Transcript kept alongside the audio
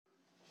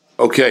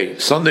Okay,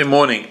 Sunday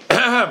morning,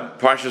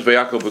 Parshas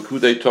Vayakov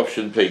B'Kudei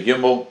Tovshin Pei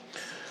Gimel.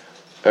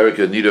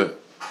 Erica, Anita,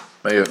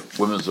 Mayor,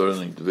 Women's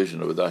Learning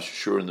Division of Adash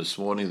Shurin. This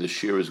morning, the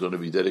shir is going to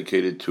be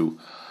dedicated to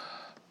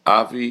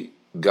Avi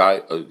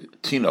Guy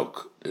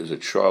Tinok. There's a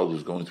child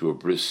who's going through a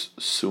bris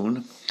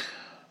soon.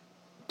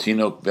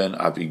 Tinok ben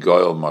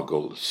Avigail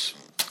Margolis.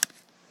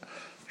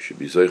 Should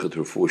be zeichet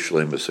to Refuah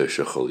Shleima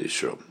Shechol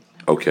Yisrael.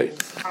 Okay,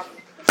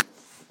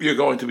 you're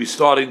going to be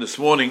starting this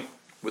morning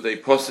with a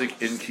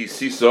pasuk in Ki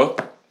Sisa.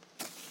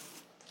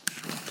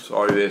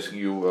 Sorry asking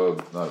you,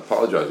 not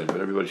apologizing, but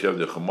everybody should have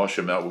the Chumash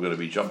out. We're going to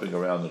be jumping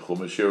around the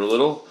Chumash here a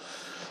little.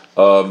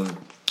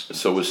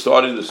 So we're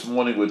starting this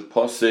morning with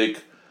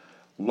pasuk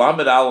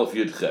Lamed Aleph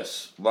Yud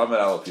Ches. Lamed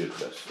Aleph Yud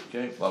Ches.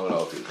 Okay, Lamed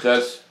Aleph Yud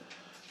Ches.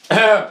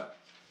 I'm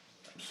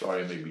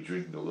sorry, I may be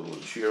drinking a little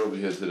shir over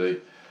here today.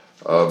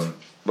 Lamed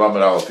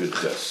Aleph Yud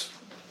Ches.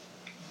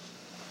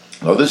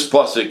 Now this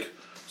pasuk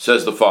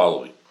says the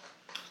following.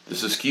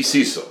 This is Ki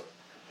Sisa.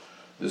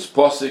 This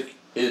pasuk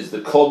is the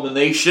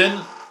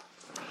culmination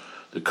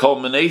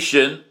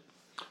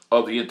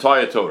of the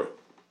entire Torah.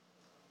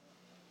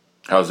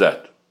 How's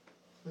that?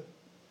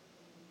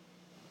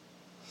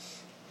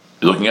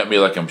 You're looking at me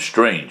like I'm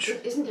strange.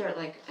 Isn't there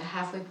like a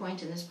halfway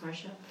point in this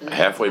parsha? A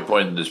halfway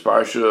point in this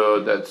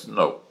parsha? That's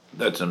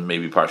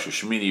maybe Parsha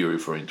Shemini you're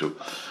referring to.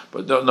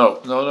 But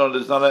no,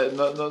 there's not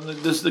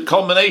this is the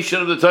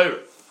culmination of the Torah.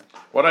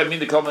 What I mean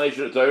the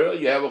culmination of the Torah,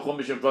 you have a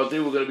Chumash in front of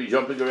you, we're going to be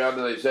jumping around,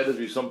 as I said, as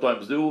we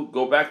sometimes do.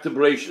 Go back to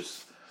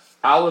Bereshis.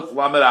 Aleph,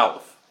 Lamed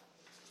Aleph.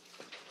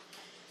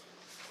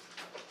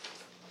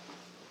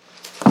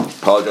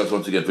 Apologize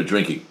once again for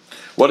drinking.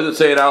 What does it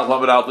say in Aleph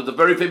Lamed Aleph? It's a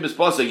very famous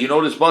pasuk. You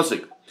know this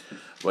pasuk.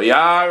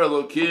 Vayar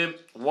Elokim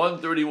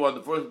 131.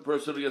 The first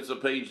person who gets a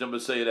page number,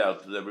 say it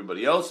out to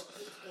everybody else.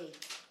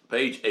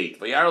 Page 8.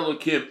 Vayar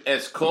Elokim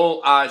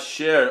Eskol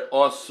Asher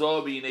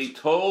Oso B'nei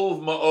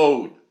Tov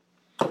Ma'od.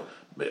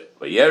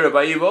 Vayar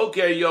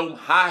Vayivoker Yom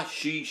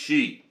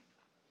HaShishi.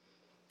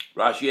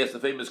 Rashi asked the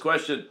famous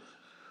question.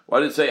 Why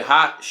did it say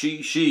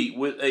HaShishi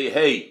with a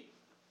hey?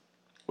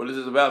 What is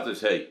this about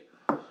this hey?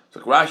 So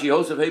Rashi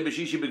Hosef Hey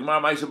B'Shishi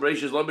B'Gmar Ma'aser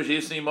Bereshis Lo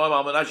B'Shisni Ma'am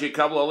Al Menashe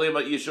Kabel Aleim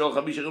At Yisrael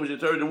Chamisha Chamisha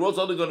Torah. The world's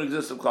only going to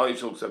exist if Klal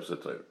Yisrael accepts the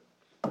Torah.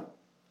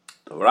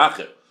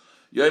 Torah.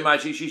 Yom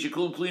HaShishi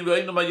Shekulim Tluim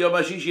V'Einu Ma Yom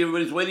HaShishi.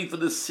 Everybody's waiting for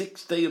the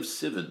 6th day of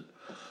Sivan.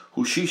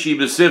 Who Shishi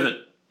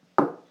B'Sivan?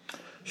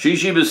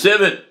 Shishi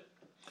B'Sivan.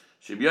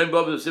 Shebiyom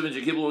Bav B'Sivan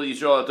Shekibel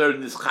Yisrael Torah.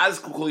 In this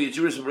Chazku Kol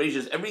Yitziris and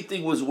Bereshis,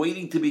 everything was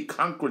waiting to be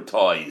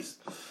concretized.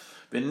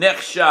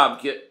 V'Nechshab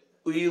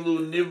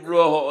Ke'ilu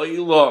Nivra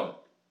Ha'olam.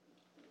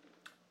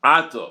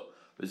 Ato,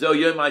 v'zeh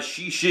yom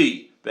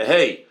hashishi,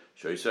 v'hei,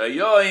 shoyisay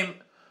yom,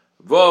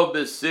 v'ov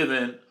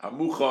b'sivan,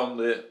 hamuchon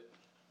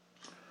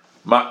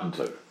le'matan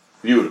Torah.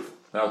 Beautiful.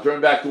 Now turn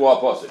back to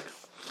our pasuk.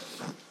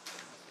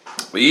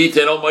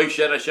 V'yiten o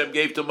Moshe, and Hashem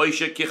gave to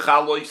Moshe,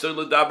 kichal lo yisrael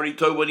l'dabri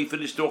Torah, when he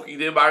finished talking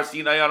to him, Har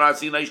Sinai, on Har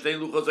Sinai,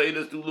 shtein luchos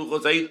eidos, two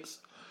luchos eidos.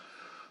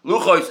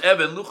 Luchos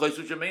even, luchos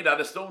which are made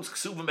out of stones,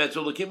 ksuvim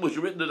etzol l'kim, which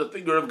are written to the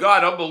finger of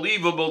God.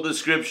 Unbelievable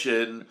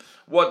description.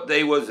 What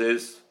day was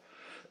this?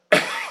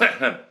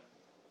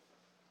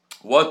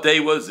 What day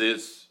was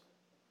this?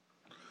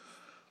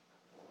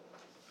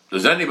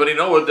 Does anybody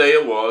know what day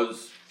it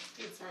was?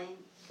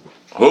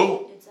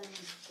 Who?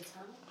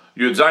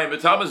 Yud Zayin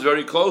B'Tammuz is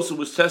very close. It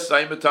was Tes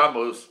Zayin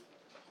B'Tammuz.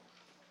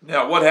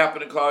 Now, what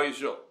happened in Klal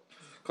Yisrael?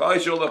 Klal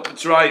Yisrael left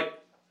Mitzrayim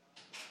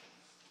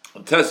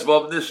on Tes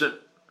Vav Nisan.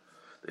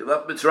 They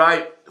left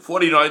Mitzrayim.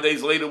 49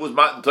 days later was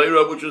Matan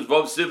Torah, which was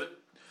Vav Sivan.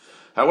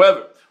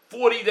 However,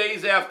 40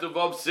 days after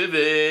Vav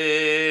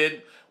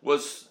Sivan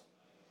was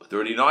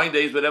 39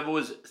 days, whatever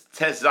was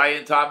Tes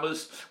Zayin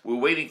Tammuz. We're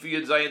waiting for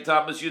Yud Zayin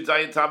Tammuz. Yud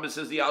Zayin Tammuz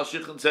says, the Al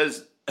Shichan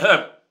says,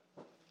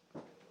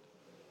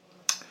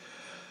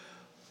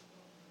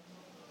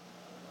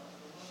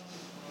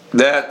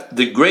 that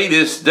the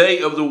greatest day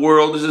of the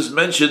world, this is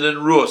mentioned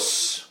in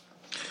Rus,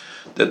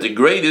 that the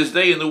greatest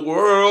day in the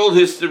world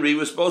history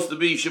was supposed to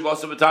be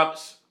Shavuos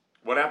B'Tammuz.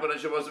 What happened on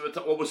Shavuos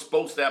B'Tammuz? What was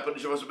supposed to happen on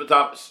Shavuos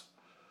B'Tammuz?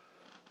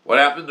 What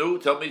happened? Who?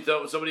 Somebody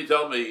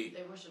tell me.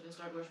 They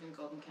started worshiping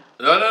golden calf.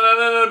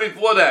 No.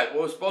 Before that,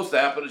 what was supposed to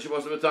happen in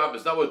Shavuos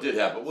B'Tammuz? Not what did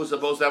happen. What was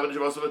supposed to happen in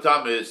Shavuos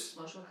B'Tammuz?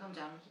 Moshe would come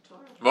down with the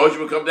Torah. Moshe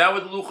would come down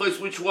with the Luchos,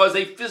 which was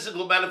a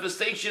physical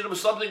manifestation of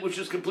something which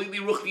was completely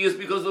ruchnius,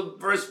 because the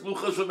first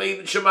Luchos were made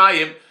in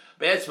Shemayim,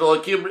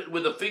 written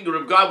with the finger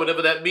of God,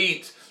 whatever that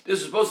means. This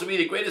is supposed to be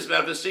the greatest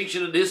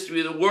manifestation in the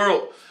history of the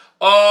world.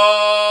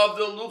 Of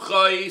the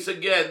Luchais,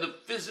 again, the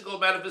physical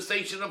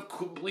manifestation of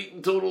complete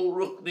and total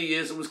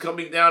Ruchnius was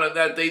coming down on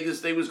that day.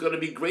 This day was going to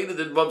be greater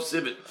than Vav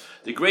Sivan,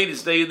 the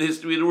greatest day in the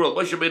history of the world.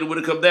 Moshe Rabbeinu would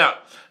have come down,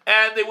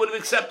 and they would have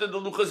accepted the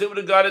Luchas. They would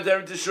have gone into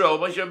Eretz Yisrael.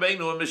 Moshe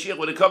Rabbeinu and Mashiach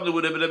would have come. There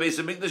would have been a base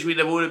of Mikdash. We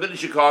never would have been in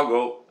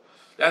Chicago.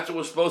 That's what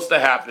was supposed to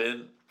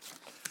happen.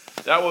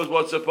 That was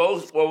what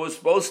was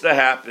supposed to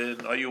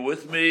happen. Are you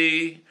with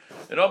me?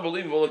 An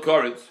unbelievable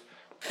occurrence.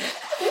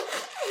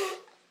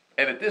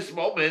 And at this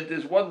moment,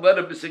 there's one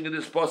letter missing in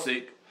this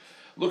pasuk.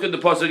 Look at the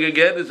pasuk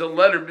again. There's a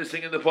letter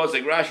missing in the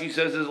pasuk. Rashi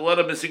says there's a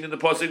letter missing in the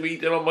pasuk.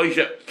 V'yiten al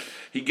Moshe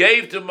He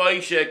gave to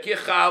Moshe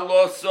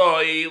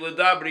kichalosoi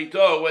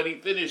ledabrito when he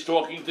finished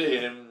talking to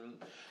him.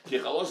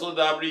 Kichalos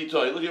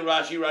ledabrito. Look at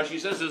Rashi. Rashi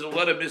says there's a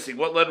letter missing.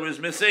 What letter is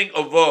missing?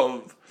 A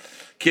vav.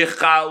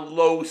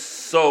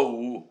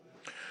 Kichaloso.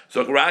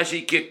 So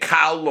Rashi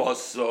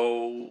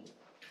kikaloso.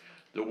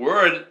 The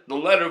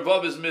letter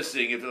vav is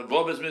missing. If the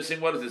vav is missing,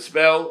 what does it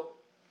spell?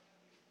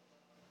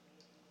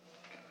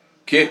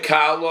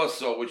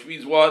 Kikaloso, which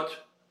means what?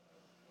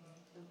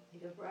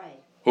 Like a bride.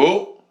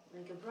 Who?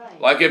 Like a bride.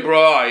 Like a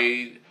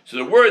bride. So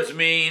the words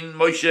mean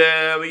Moshe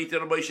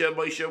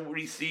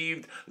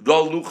received the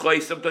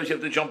luchos. Sometimes you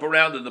have to jump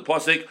around in the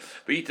pasuk.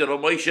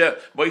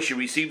 Moshe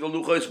received the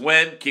luchos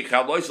when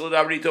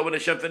when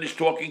Hashem finished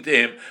talking to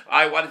him.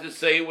 I wanted to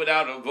say it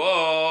without a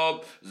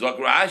vav. Zok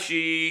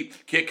Rashi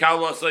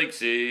kikalos.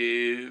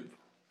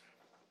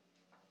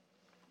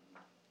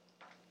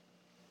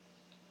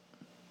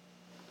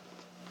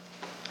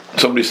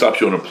 Somebody stops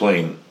you on a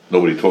plane.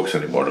 Nobody talks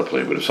anymore on a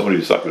plane, but if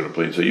somebody stops you on a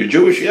plane, so you're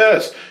Jewish,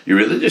 yes. You're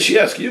religious,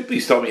 yes. Can you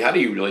please tell me, how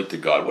do you relate to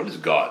God? What is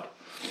God?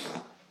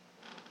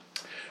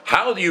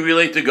 How do you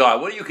relate to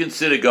God? What do you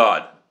consider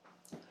God?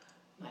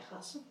 My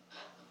chassan.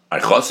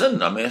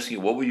 Chassan? I'm asking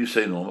you, what would you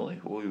say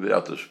normally? What would you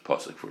without this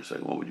pasuk for a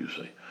second? What would you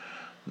say?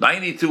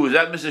 92, is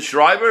that Mrs.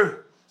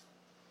 Schreiber?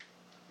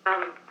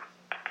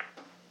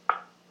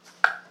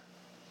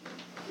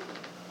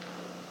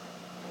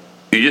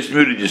 You just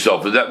muted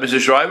yourself. Is that Mrs.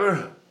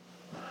 Schreiber?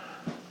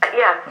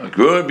 Yeah.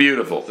 Good,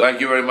 beautiful.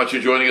 Thank you very much for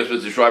joining us,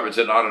 Mr. Schreiber. It's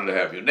an honor to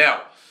have you.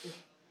 Now,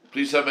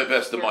 please have my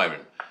best to Myron.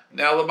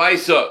 Now,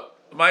 Lamaisa,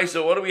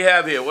 what do we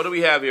have here? What do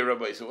we have here,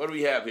 Lamaisa? What do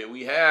we have here?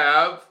 We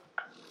have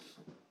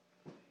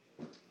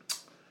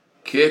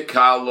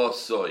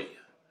Kikalosoi.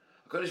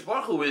 Kadosh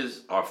Baruch Hu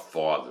is our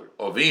father,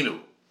 Avinu.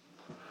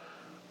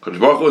 Kadosh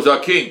Baruch Hu is our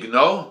king,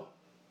 no?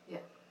 Yeah.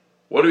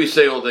 What do we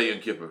say all day in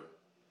Kippur?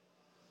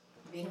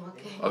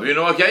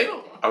 Avinu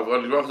Akeinu.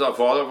 Kadosh Baruch Hu is our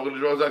father, Kadosh Baruch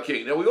Hu is our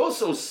king. Now, we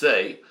also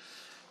say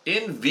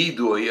in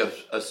Vidui,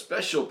 a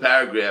special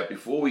paragraph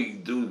before we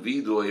do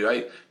Vidui,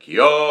 right?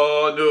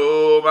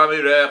 Kiyonu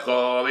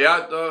mamirecho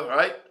v'yato,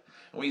 right?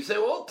 And we say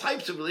all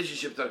types of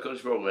relationships that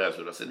Kadosh Baruch Hu has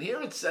with us. And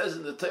here it says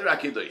in the Torah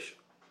Kedosh,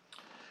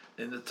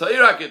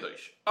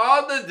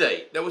 on the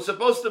day that was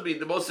supposed to be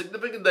the most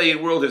significant day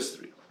in world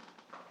history,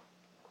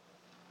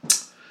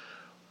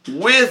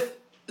 with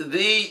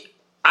the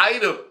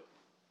item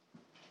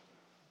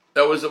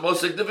that was the most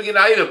significant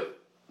item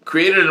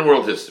created in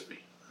world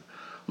history,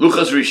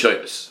 Luchas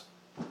Rishonis.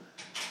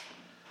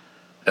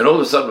 And all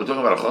of a sudden we're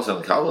talking about a Chos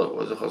and Kala.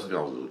 What does a Chos and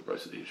Kala do with the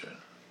price of the Yisrael?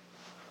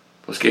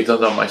 What's Keitan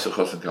Dam Maisa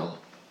Chos and Kala?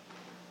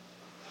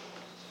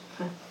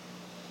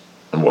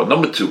 And what?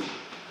 Number 2.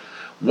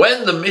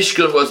 When the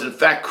Mishkan was in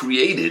fact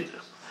created,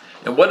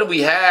 and what did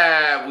we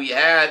have? We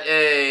had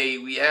a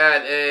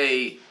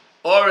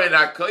Oren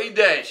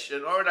HaKodesh,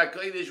 an Oren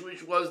HaKodesh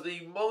which was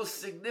the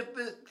most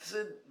significant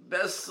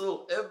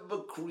vessel ever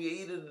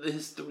created in the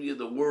history of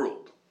the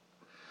world,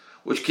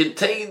 which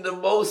contained the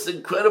most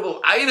incredible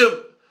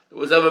item that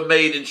was ever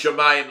made in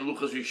Shemayim,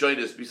 Luchas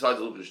Rishonis, besides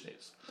the Luchas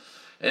Shneis.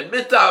 And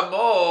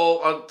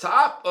Mitamol, on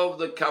top of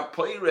the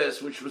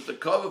Kapoires, which was the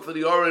cover for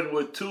the Oren,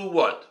 were 2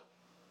 what?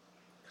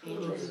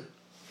 Angels.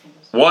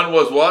 One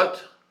was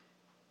what?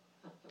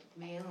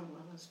 Male and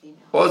one was female.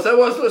 Well, that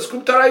was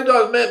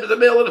the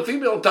male and the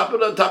female on top of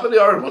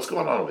the Oren. What's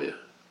going on over here?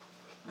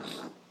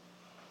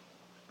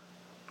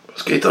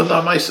 What's Keitan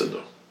Dam Maisa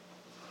though?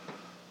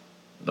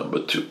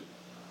 Number 2.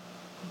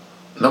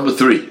 Number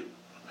 3.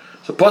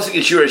 So Pasuk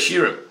in Shir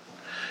Hashirim.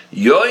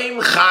 Yoim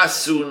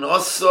chasun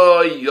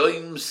oso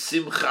yoim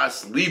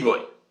simchas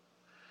liboy.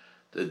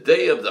 The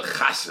day of the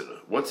chasana.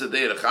 What's the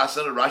day of the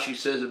chasana? Rashi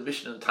says in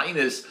Mishnah and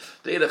Tainis,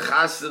 the day of the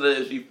chasana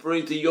is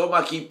referring to Yom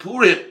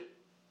HaKippurim.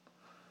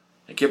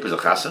 And Kippur is a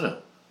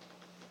chasana.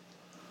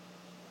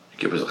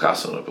 Kippur is a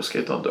chasana.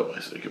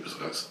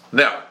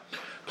 Now,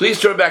 please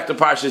turn back to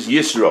Parshas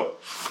Yisro.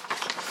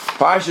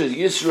 Parshas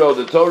Yisro,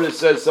 the Torah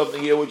says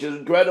something here which is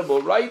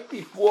incredible. Right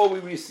before we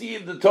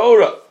received the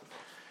Torah,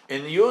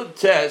 in Yud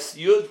Tes,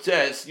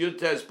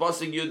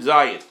 Pasuk Yud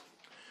Zayin,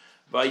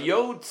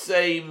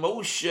 Vayotze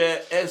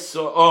Moshe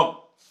Esa'om.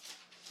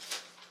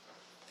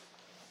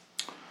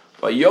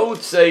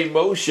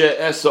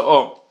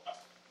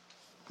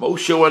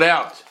 Moshe went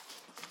out.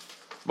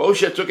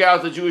 Moshe took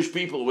out the Jewish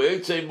people.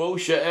 Vayotze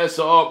Moshe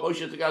Esa'om.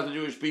 Moshe took out the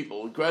Jewish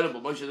people.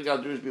 Incredible. Moshe took out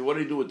the Jewish people. What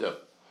did he do with them?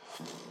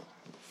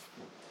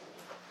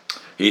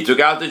 He took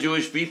out the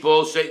Jewish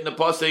people, straight in the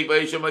Pasuk,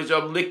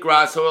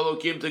 Likras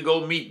Elokim, to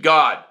go meet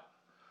God.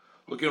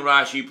 Look in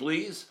Rashi,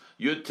 please.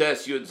 Yud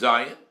Tes Yud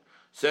Zayin.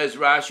 Says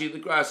Rashi,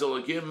 Likras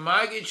Elokim,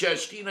 Magid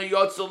Shashkina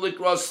Yotzel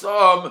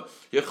Likrasam,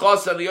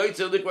 Yechasan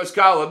Yotzel Likras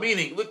Kala.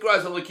 Meaning,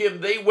 Likras Elokim,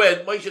 they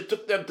went, Moshe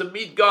took them to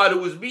meet God who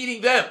was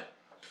meeting them.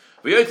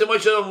 V'yotzel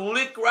Moshe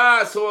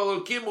Likras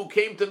Elokim, who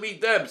came to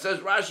meet them. Says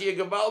Rashi, a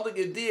Gavaldik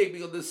Edik,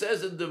 because it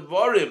says in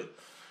Devarim,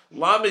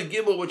 Lamed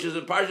Gimel, which is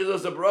in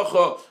Parshas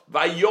Bracha,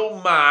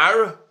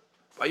 Vayomar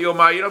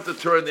Vayomar, you don't have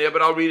to turn there,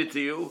 but I'll read it to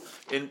you.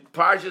 In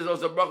Parshas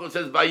Osabach it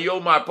says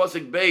Vayomar,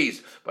 Pasuk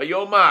Beis,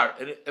 Vayomar,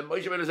 and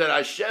Moshe Rabbeinu said,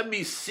 Hashem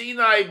mi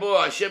Sinai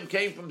bo, Hashem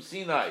came from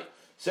Sinai.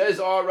 Says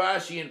our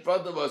Rashi in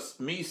front of us,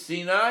 mi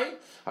Sinai,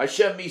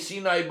 Hashem mi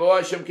Sinai bo,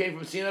 Hashem came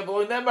from Sinai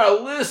bo, never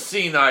list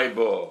Sinai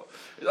bo.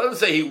 It doesn't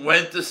say he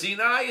went to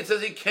Sinai, it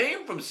says he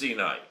came from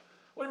Sinai.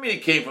 What do you mean he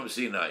came from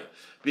Sinai?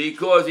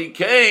 Because he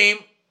came,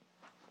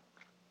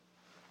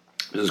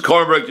 this is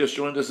Kornberg just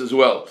joined us as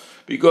well,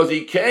 because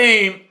he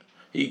came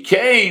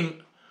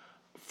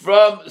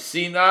from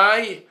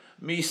Sinai,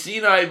 mi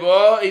Sinai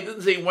bo. He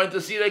didn't say he went to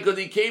Sinai because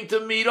he came to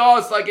meet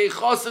us, like a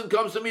chassan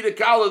comes to meet a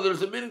kala.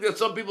 There's a meaning that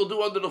some people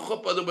do under the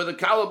chuppah, when the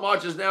kala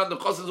marches down, the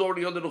chassan's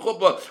already under the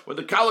chuppah. When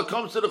the kala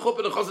comes to the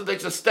chuppah, the chassan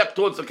takes a step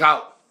towards the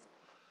kala.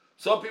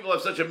 Some people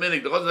have such a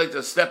meaning, the chassan takes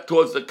a step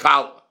towards the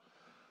kala.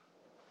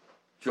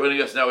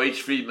 Joining us now,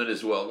 H. Friedman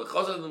as well. The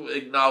chassan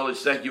acknowledged,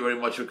 thank you very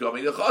much for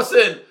coming. The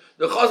chassan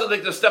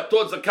takes a step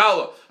towards the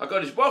kala.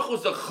 HaKadosh Baruch Hu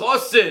is the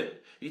chassan.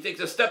 He takes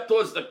a step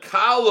towards the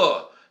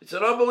kala. It's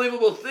an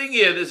unbelievable thing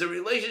here. There's a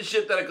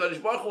relationship that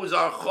HaKadosh Baruch Hu is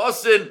our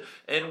chassan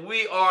and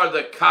we are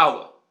the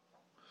kala.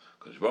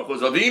 HaKadosh Baruch Hu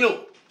is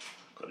Avinu.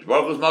 HaKadosh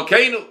Baruch Hu is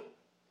Malkeinu.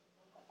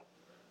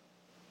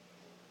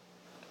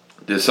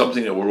 There's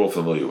something that we're all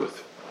familiar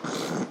with.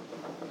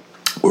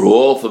 We're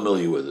all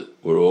familiar with it.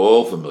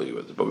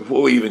 But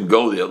before we even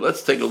go there,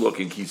 let's take a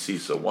look in Ki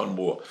Sisa, one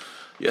more.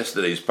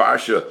 Yesterday's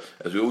Parsha,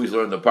 as we always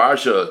learn the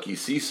Parsha, Ki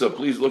Sisa,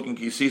 please look in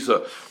Ki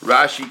Sisa.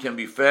 Rashi can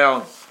be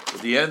found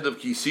at the end of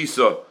Ki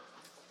Sisa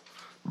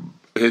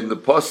in the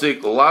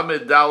Pasuk,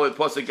 Lamed Dalet,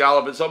 Pasuk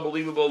Aleph. It's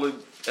unbelievable. In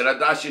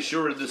Adash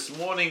Yeshua this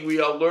morning,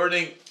 we are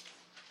learning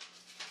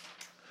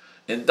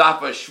in Daf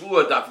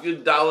HaShavua, Daf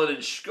Yud Dalet and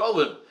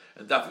Shkolim.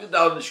 And Daf Yud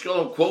Dalet and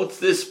Shkolim quotes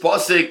this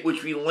Pasuk,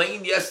 which we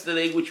learned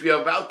yesterday, which we are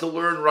about to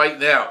learn right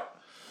now.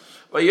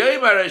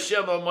 Vayomer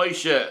Hashem al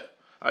Moshe.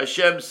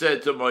 Hashem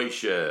said to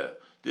Moshe,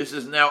 this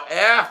is now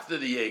after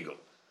the Egel.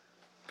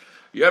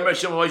 Vayomer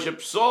Hashem al Moshe,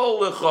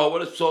 Psol Lecha. What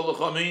does Psol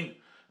Lecha mean?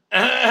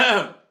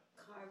 Carve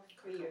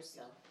for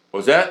yourself.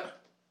 What's that?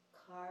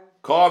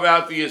 Carve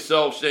out for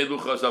yourself. And the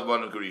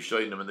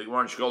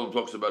Gemara in Shkolim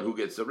talks about who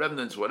gets the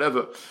remnants,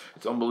 whatever.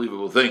 It's an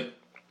unbelievable thing.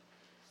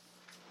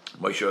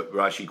 Moshe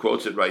Rashi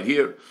quotes it right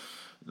here.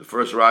 The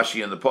first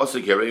Rashi in the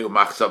Pasuk,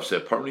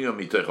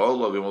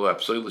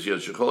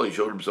 he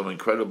showed him some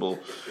incredible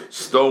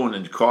stone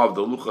and carved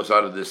the luchas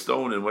out of this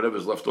stone, and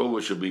whatever's left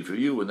over should be for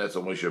you, and that's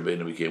how Moshe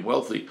Rabbeinu became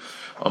wealthy.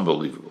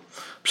 Unbelievable.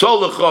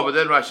 But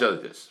then Rashi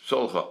said this.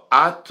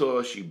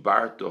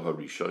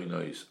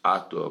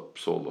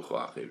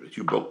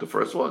 You broke the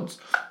first ones,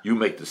 you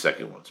make the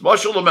second ones.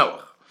 Mashal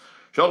Melech.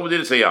 Shalom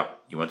did say yeah.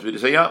 You want to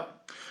say yeah?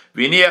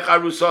 V'niach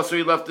arusasa,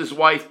 he left his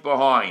wife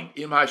behind.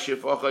 Im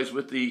hashifachas,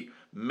 with the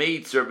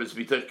maid servants.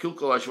 V'tach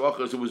kilkal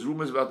hashvachas, there was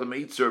rumors about the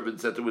maid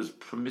servants that there was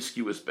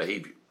promiscuous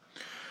behavior.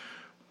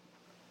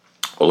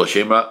 Ola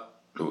shemra,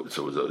 so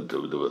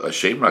a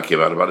shemra came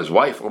out about his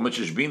wife.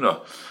 Omichish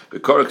bina, the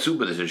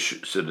karaksuba.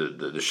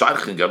 The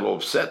shaychin got all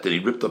upset that he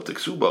ripped up the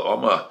ksuba.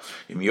 Oma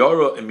im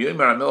yomer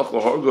hamelach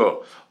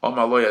lahorgo.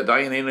 Oma lo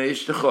yadayin ena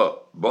ishtecha.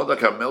 Badak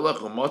hamelach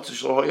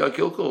umatzish lahoya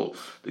kilkal.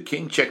 The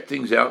king checked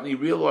things out and he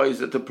realized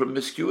that the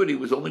promiscuity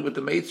was only with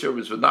the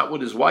maidservants, but not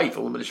with his wife.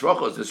 He wanted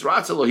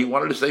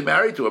to stay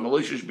married to him. He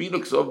told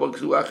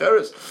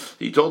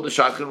the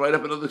shaychin, write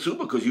up another ksuba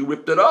because you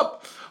ripped it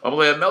up. You go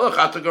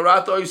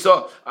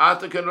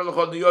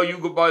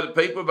buy the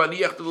paper,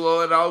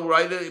 and I'll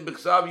write it.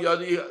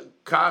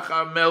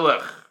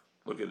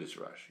 Look at this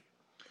Rashi.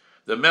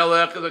 The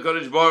Melech is the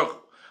Kodesh Baruch.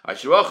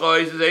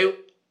 Hashvacha is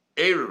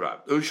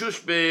Eirab.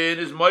 Ushushbin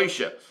is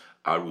Moshe.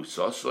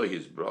 Arusasa,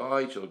 his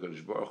bride, shall the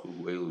Kodesh Baruch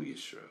Hu Elu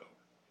Yisrael.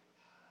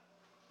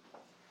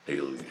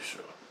 Elu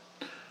Yisrael.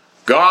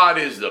 God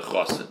is the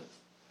Chosin.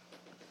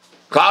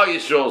 Klal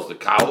Yisrael is the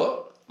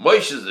Kala.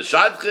 Moshe is the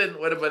Shadchan.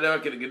 What am I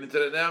not going to get into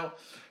that now?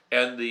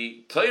 And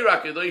the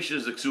Torah Kadosh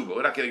is the Ksuba.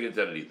 We're not going to get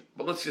into that either.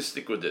 But let's just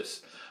stick with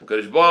this.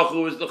 Kodesh Baruch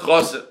Hu is the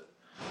Chosin.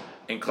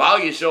 And Klal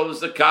Yisrael is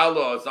the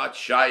Kala. It's not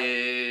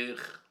Shaykh.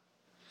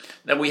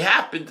 Now we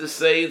happen to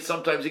say, and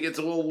sometimes it gets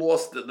a little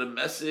lost in the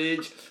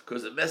message,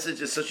 because the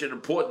message is such an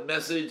important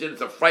message, and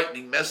it's a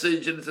frightening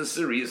message, and it's a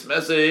serious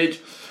message.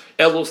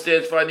 Elul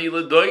stands for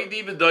Anila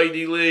Doidi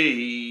V'Doidi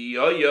Li.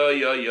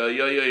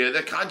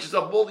 They're conscious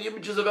of all the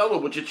images of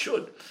Elul, which it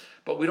should.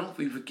 But we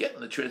forget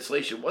in the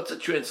translation. What's the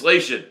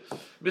translation?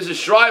 Mrs.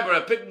 Schreiber,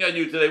 I'm picking on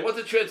you today. What's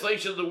the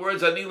translation of the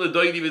words Anila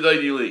Doidi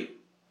V'Doidi Li?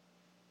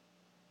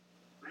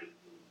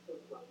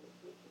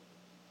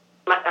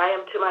 I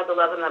am to my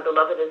beloved, and my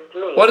beloved is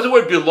to me. What does the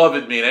word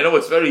beloved mean? I know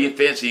it's very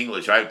fancy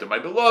English. I am to my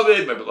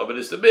beloved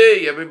is to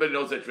me. Everybody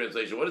knows that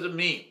translation. What does it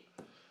mean?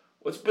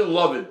 What's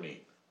beloved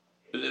mean?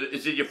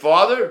 Is it your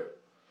father?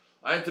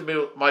 I am to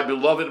my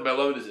beloved, and my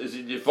beloved is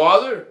it your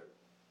father? Is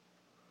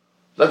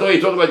that the way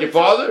you talk about your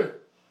father?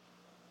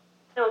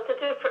 No, it's a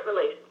different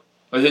relation.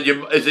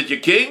 Is it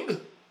your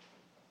king?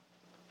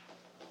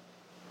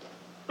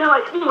 No,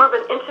 it's more of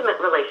an intimate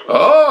relationship.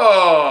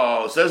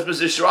 Oh, says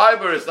Mrs.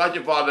 Schreiber, it's not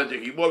your father,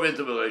 it's more of an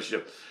intimate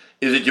relationship.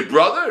 Is it your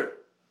brother?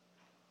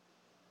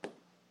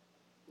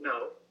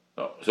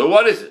 No. So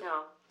what is it?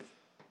 No.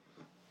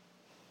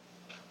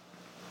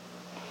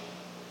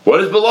 What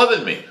does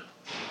beloved mean?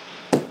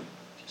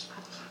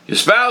 Your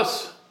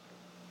spouse.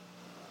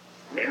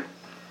 Yeah.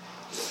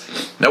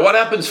 Now, what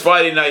happens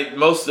Friday night?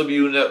 Most of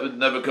you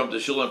never come to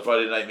shul on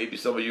Friday night. Maybe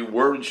some of you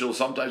were in shul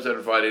sometimes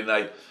on Friday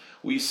night.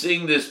 We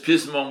sing this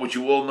pismon, which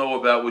you all know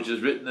about, which is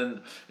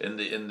written in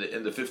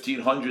the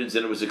 1500s,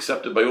 and it was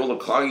accepted by all the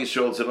Klal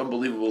Yisrael. It's an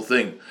unbelievable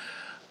thing,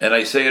 and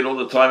I say it all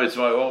the time. It's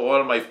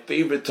one of my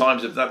favorite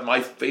times, if not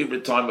my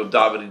favorite time of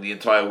davening the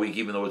entire week.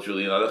 Even though it's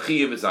really not a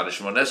chiyuv, it's not a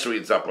Shemon Esrei,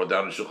 it's not brought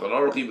down in Shulchan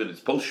Aruch, even it's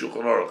post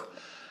Shulchan Aruch.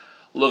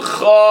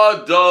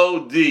 L'cha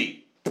dodi.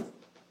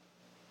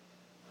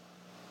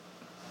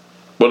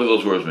 What do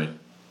those words mean?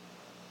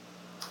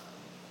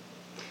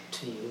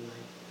 To you,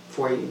 like,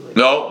 for you. Like,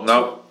 No.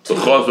 The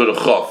chaz or the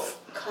chaf.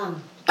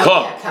 Come. Come.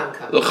 Oh, yeah,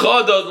 come. The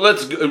chadod,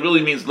 let's go. It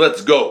really means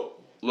let's go.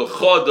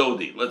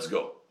 L'chadodi, let's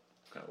go.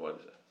 Okay, what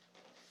is that?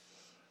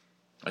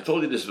 I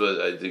told you this,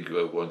 I think,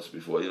 once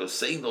before.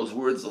 Saying those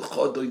words,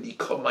 l'chadodi,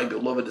 come, my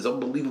beloved, is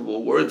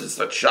unbelievable words. It's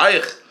not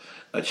shaykh.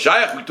 Not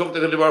shaykh. We talked to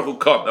the Baruch Hu,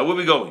 come. Now where are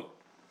we going?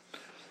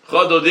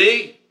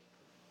 Chadodi.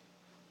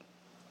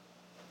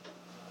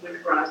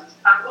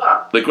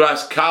 The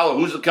grass kala.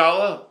 Who's the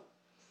kala?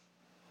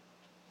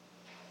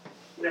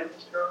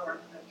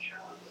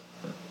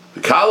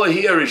 The kala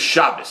here is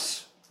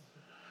Shabbos.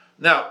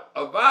 Now,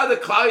 about the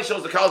Klal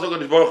shows the kala talking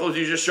to Baruch Hu,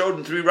 you just showed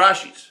in 3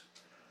 Rashis.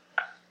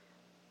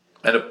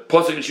 And a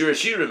pasuk in Shir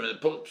Hashirim, and a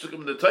pasuk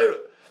in the Torah.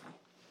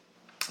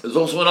 There's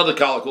also another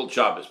kala called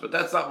Shabbos, but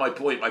that's not my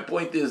point. My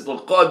point is,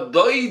 l'chad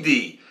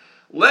doidi.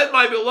 Let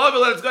my beloved,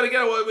 let us go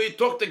together. We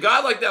talk to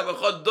God like that.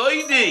 L'chad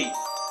doidi.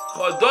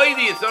 L'chad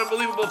doidi, it's an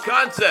unbelievable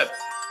concept.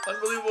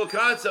 Unbelievable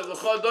concept.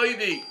 L'chad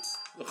doidi.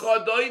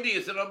 L'chad doidi,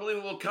 it's an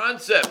unbelievable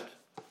concept.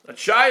 Not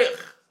shaykh.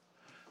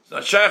 It's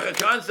not shaykh a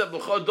concept.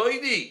 L'chad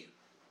doidi.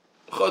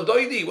 L'chad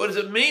doidi. What does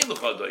it mean,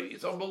 l'chad doidi?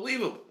 It's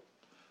unbelievable.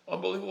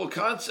 Unbelievable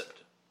concept.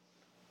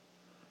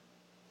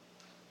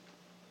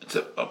 It's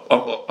an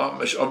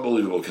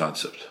unbelievable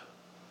concept.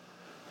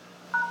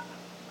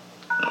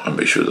 I'll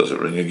make sure it doesn't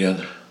ring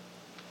again.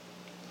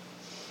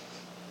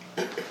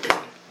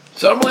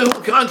 It's an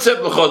unbelievable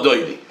concept, l'chad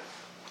doidi.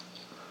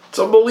 It's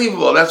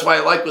unbelievable. That's why I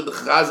like when the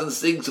Chazan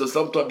sings. So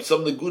sometimes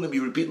some Nagunim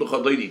you repeat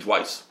l'chad doidi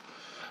twice.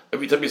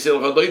 Every time you say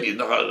l'chad doidi,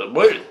 l'chad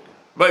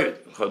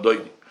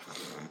doidi.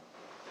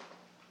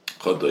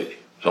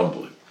 It's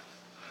unbelievable.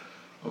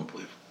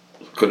 Unbelievable.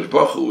 Kodesh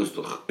Baruch Hu is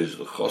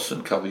the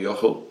Chosen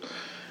Kaviyachol.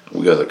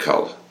 We are the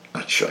Kala,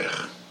 not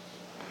Shaykh.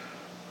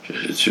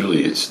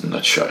 It's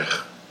not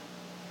Shaykh.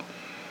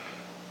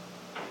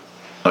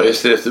 Now,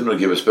 yesterday afternoon I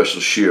gave a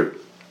special shir,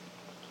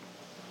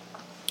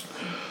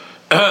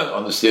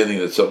 understanding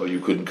that some of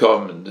you couldn't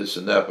come and this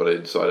and that, but I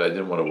decided I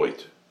didn't want to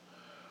wait.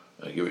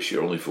 I give a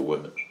shir only for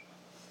women.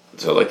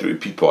 So I'd like to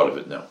repeat part of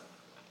it now.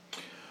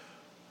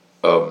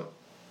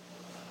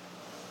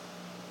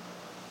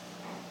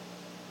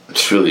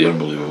 It's really an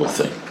unbelievable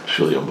thing. It's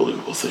really an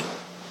unbelievable thing.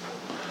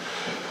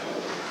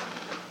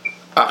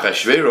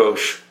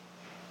 Achashverosh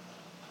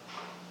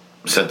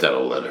sent out a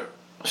letter,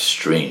 a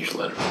strange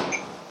letter.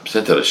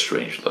 Sent out a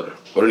strange letter.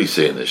 What did he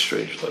say in this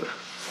strange letter?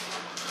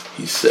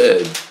 He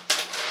said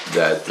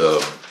that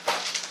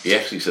he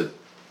actually said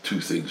 2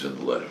 things in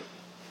the letter.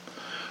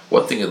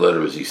 One thing in the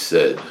letter is he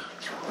said,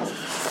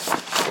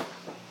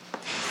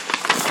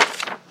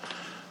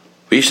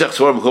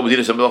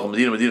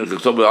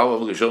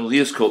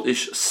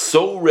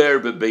 so rare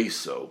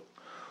bebeso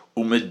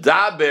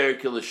umedaber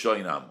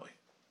kilashoyin amoy.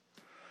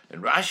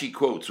 And Rashi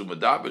quotes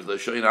umedaber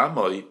kilashoyin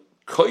amoy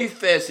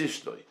koifes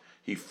ishtoi.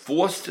 He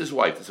forced his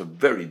wife. That's a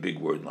very big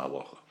word in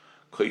halacha.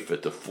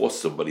 Koifet, to force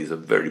somebody is a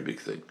very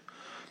big thing.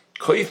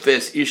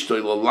 Koifes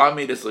ishtoi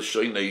lalami des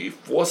lashoyin. He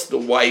forced the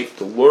wife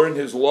to learn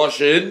his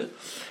lashon.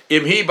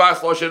 Imhi bas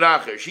lashon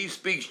acher. She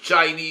speaks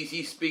Chinese.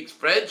 He speaks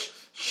French.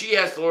 She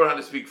has to learn how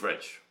to speak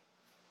French.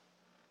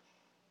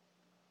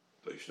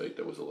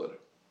 That was a letter.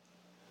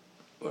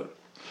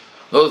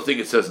 Another thing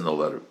it says in the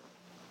letter.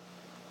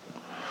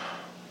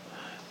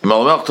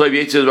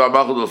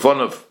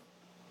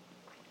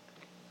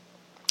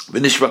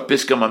 V'nishvak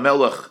piska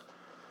mamelech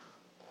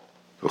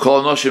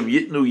v'chol anoshim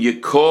yitnu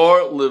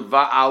yikor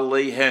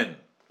leva'aleihen.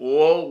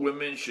 All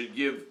women should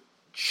give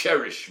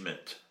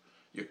cherishment,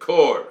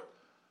 yikor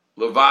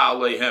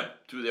leva'aleihem,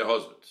 to their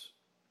husbands.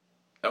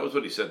 That was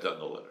what he sent out in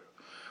the letter.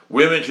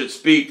 Women should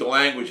speak the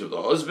language of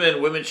the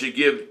husband. Women should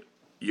give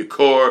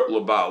yikor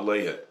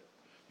leva'aleihen.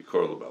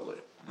 Yikor leva'aleihen.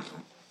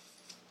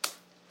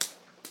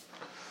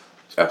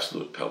 It's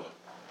absolute pella.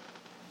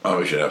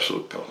 Amish an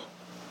absolute pella.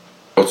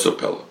 What's a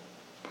pella?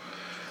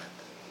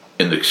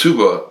 In the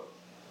ksuba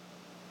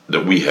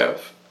that we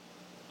have,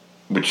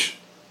 which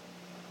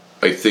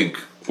I think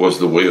was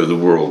the way of the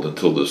world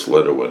until this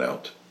letter went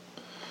out,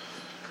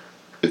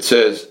 it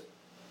says,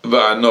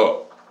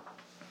 Va'ano.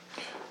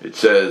 It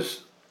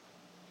says,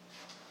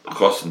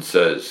 Chosin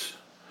says,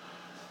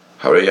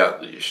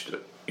 Harayat l'yishta,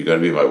 you're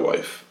going to be my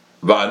wife.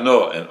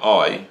 Va'ano, and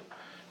I,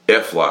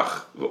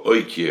 Eflach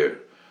v'oikir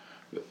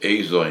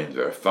Ezoin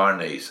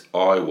verfarnes,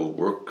 I will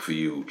work for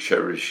you,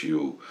 cherish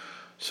you,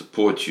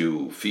 support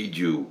you, feed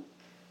you.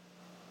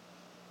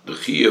 The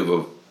chiyuv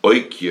of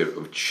oikir,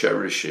 of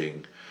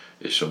cherishing,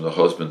 is from the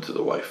husband to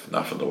the wife,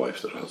 not from the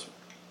wife to the husband.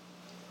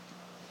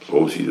 So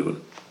what was he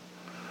doing?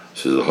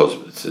 Says the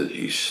husband.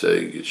 He's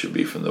saying it should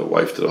be from the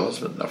wife to the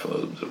husband, not from the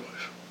husband to the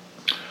wife.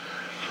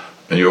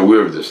 And you're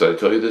aware of this. Did I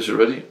tell you this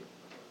already?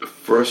 The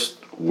first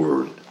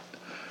word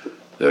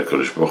that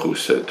HaKadosh Baruch Hu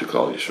said to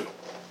Klal Yisrael.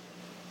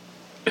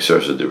 It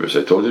starts with Dibros.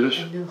 I told you this?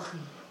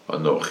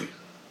 Anochi.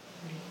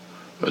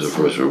 That's the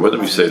first word. When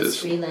did we say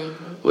this?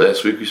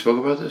 Last week we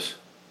spoke about this?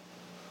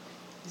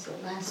 Was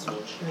it last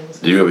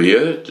week? Did you ever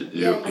hear it?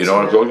 You know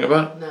what I'm talking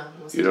about? No.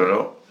 You don't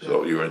know?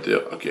 So you weren't there?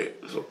 Okay.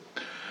 So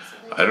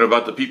I don't know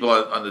about the people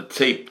on the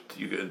tape,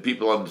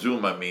 people on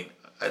Zoom, I mean.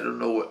 I don't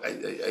know.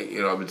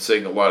 I've been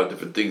saying a lot of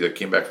different things. I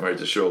came back from Eretz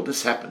Yisrael.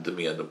 This happened to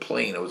me on the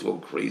plane. I was going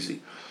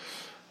crazy,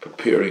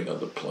 preparing on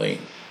the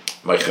plane.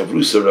 My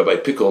chavrusa Rabbi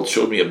Pickle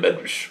showed me a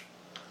medrash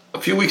a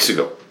few weeks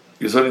ago.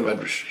 He was learning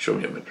medrash. He showed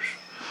me a medrash.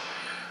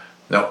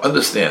 Now,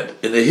 understand,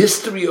 in the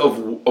history of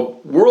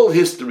world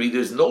history,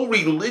 there's no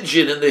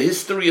religion in the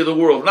history of the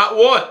world, not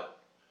one,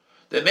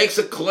 that makes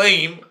a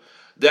claim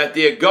that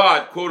their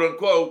God, quote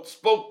unquote,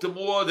 spoke to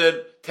more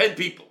than 10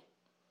 people.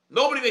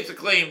 Nobody makes a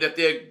claim that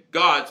their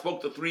God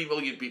spoke to 3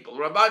 million people.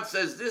 Ramban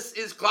says this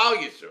is Klal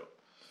Yisrael.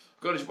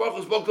 Kodesh Baruch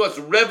Hu spoke to us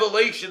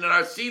revelation in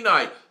our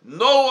Sinai.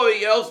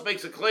 Nobody else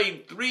makes a claim.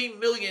 3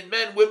 million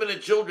men, women,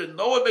 and children.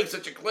 No one makes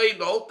such a claim.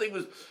 The whole thing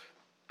was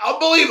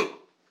unbelievable.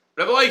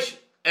 Revelation.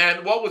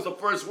 And what was the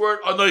first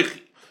word?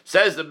 Anoichi.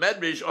 Says the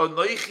Medrash,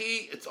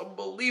 Anoichi, it's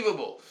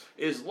unbelievable,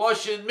 is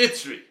Lashon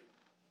Mitzri.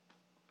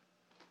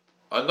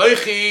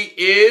 Anoichi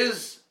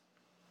is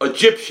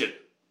Egyptian.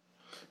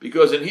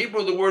 Because in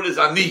Hebrew the word is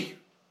Ani.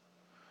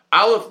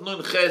 Aleph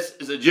Nun Ches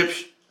is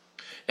Egyptian.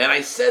 And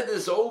I said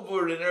this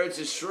over in Eretz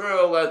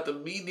Yisrael at the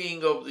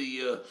meeting of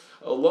the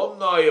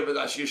alumni of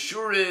Ash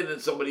Yeshurin,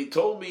 and somebody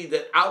told me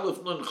that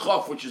Aleph Nun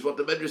Chaf, which is what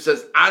the Medrash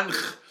says,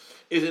 Anch,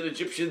 is an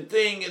Egyptian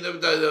thing, and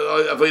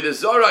Avodah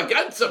Zarah,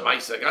 Gansa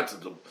Maisa,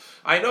 Gansa.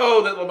 I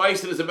know that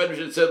Lamaisa is a Medrash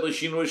that said,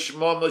 L'shinu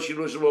Shmam,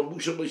 L'shinu Shmam,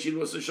 Musham,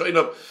 L'shinu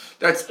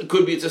Shoinam. It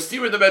could be, it's a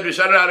steer in the Medrash,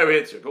 I don't know how to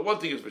answer it, but one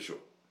thing is for sure.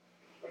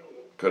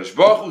 Kadosh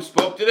Baruch Hu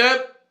spoke to them.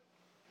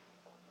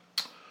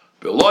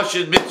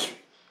 B'loshin Mitzri.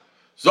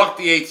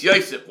 Zokti Eitz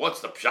Yosef.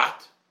 What's the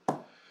pshat?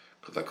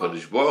 Because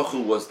Kadosh Baruch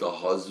Hu was the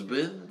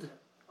husband,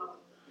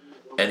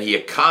 and he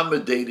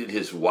accommodated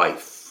his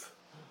wife.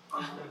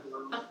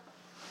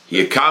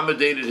 He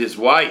accommodated his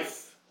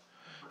wife.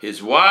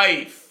 His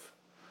wife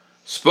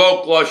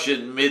spoke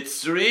Loshin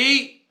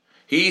Mitzri.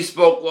 He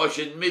spoke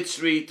Loshin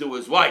Mitzri to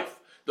his wife.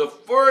 The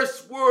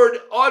first word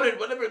uttered,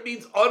 whatever it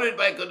means, uttered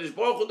by Kadosh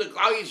Baruch Hu, the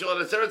Klal Yisrael,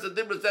 the Seretz and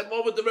Dibros, that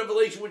moment of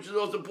revelation, which is the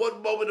most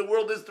important moment in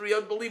world history,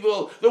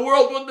 unbelievable. The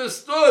world wouldn't have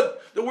stood.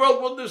 The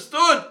world wouldn't have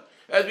stood.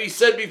 As we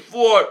said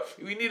before,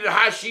 we needed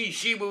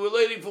Hashishi. We were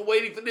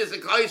waiting for this. The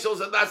Klal Yisrael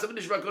said, "Nasa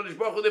Nishma Kadosh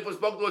Baruch Hu," therefore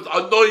spoke to us,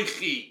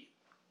 Anoichi.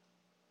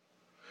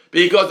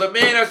 Because a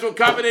man has to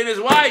accommodate his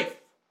wife.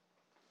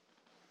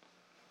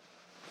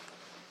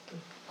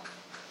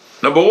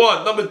 Number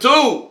one. Number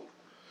two,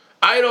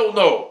 I don't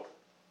know.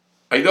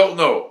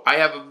 I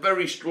have a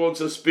very strong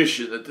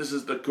suspicion that this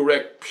is the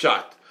correct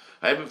pshat.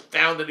 I haven't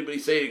found anybody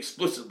say it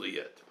explicitly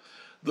yet.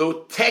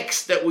 The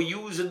text that we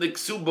use in the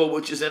Ksuba,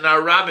 which is in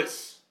our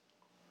Rabbis,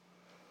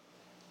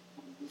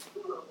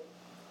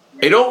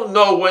 I don't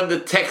know when the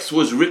text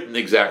was written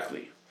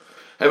exactly.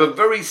 I have a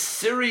very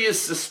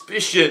serious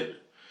suspicion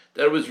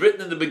that it was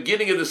written in the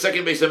beginning of the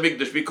second Beis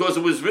HaMikdash, because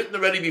it was written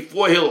already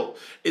before Hillel.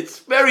 It's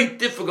very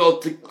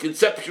difficult to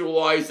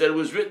conceptualize that it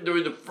was written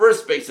during the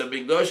first Beis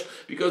HaMikdash,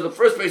 because the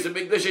first Beis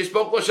HaMikdash they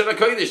spoke Lashon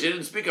HaKodesh, they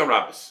didn't speak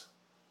Aramis.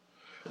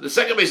 In the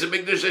second Beis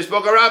HaMikdash they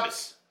spoke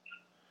Aramis.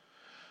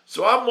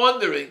 So I'm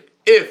wondering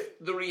if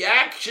the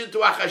reaction to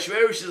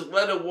Achashverosh's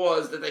letter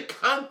was that they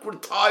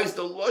concretized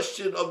the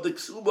Lashon of the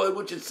Ksuba, in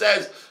which it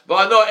says,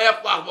 V'ano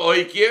eflach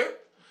v'hoikir,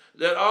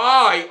 that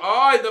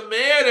I, the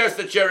man, has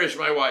to cherish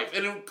my wife.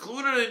 And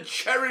included in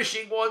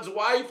cherishing one's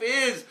wife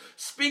is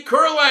speak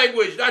her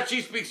language, not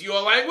she speaks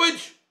your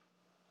language.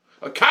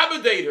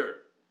 Accommodate her.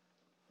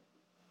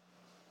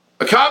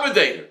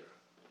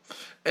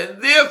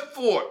 And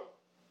therefore,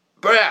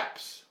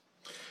 perhaps,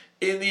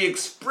 in the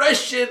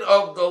expression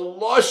of the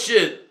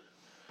Lashon,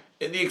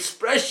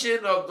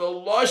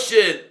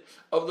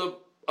 of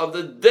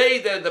the day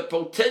that the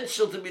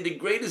potential to be the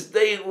greatest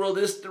day in world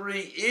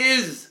history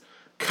is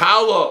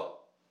Kala.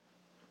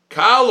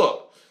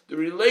 The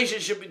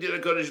relationship between the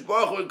Kodesh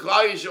Baruch Hu and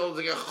Klal Yisrael is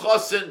like a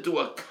chosen to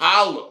a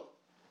Kala.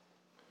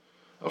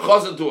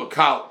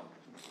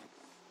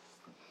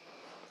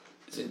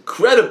 It's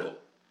incredible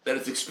that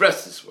it's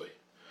expressed this way.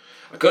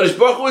 HaKadosh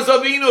Baruch Hu is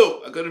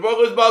Avinu. HaKadosh Baruch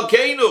Hu is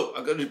Malkeinu.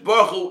 HaKadosh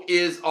Baruch Hu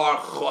is our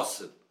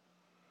chosen.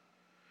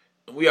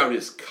 And we are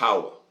his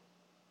Kala.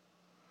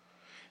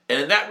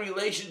 And in that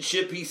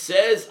relationship, he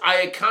says, I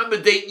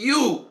accommodate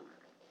you.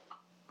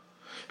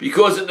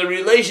 Because in the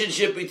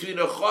relationship between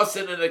a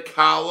chosen and a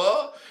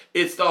kala,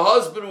 it's the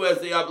husband who has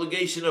the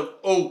obligation of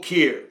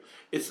okir.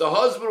 It's the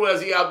husband who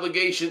has the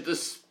obligation to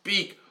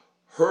speak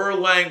her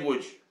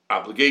language.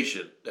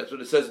 Obligation. That's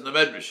what it says in the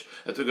Medrash.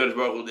 That's what God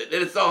Baruch Hu did.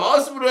 And it's the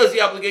husband who has the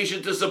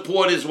obligation to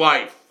support his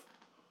wife.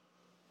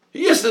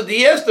 He has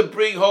to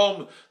bring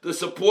home the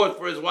support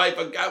for his wife.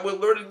 And God, we're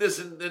learning this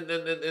in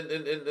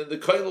the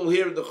Koilel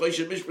here, in the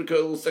Choshen Mishpah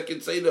Koilel,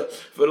 second Seder,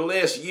 for the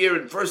last year,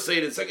 and first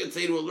Seder, second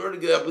Seder, we're learning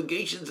the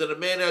obligations that a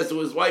man has to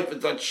his wife.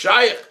 It's on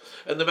Shaykh,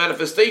 and the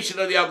manifestation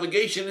of the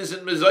obligation is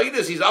in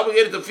Mezainis. He's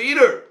obligated to feed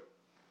her.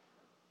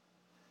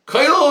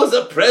 Koilel is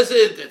a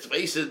present. It's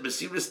based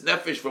Mesiris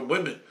Nefesh from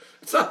women.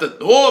 It's not the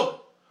norm.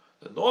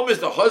 The norm is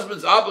the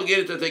husband's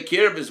obligated to take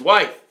care of his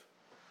wife.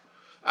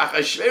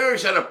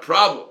 Achashverosh had a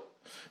problem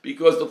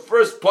because the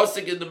first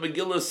pasuk in the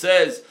Megillah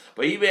says,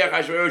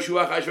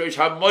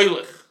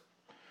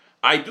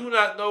 I do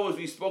not know, as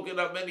we've spoken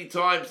of many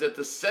times, that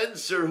the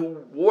censor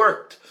who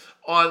worked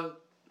on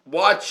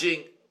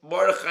watching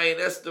Mordechai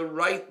and Esther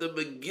write the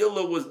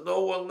Megillah was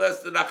no one less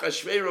than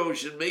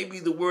Achashverosh, and maybe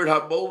the word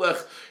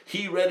Hamolech,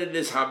 he read it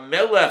as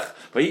Hamelech,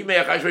 but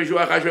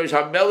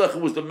Hamelech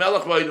was the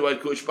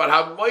Melech Kush, but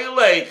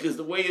Hamelech is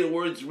the way the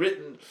word's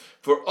written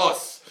for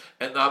us.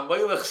 And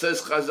Hamelech,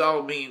 says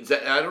Chazal, means,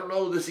 and I don't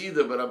know this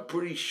either, but I'm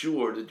pretty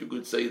sure that you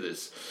could say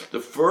this, the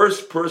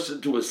first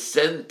person to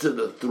ascend to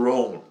the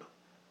throne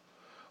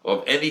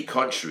of any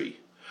country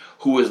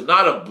who is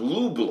not a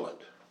blue blood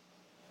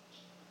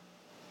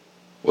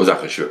was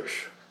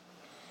Achashverosh.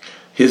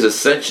 His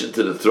ascension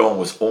to the throne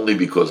was only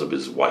because of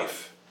his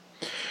wife.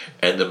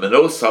 And the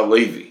Menos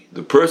HaLevi,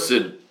 the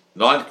person,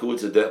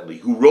 non-coincidentally,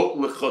 who wrote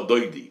Lecha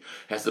Doidi,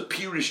 has a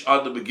Pirush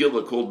on the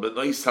Megillah called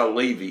Menos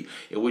HaLevi,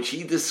 in which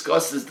he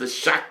discusses the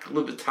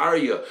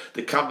Shaklavitaria,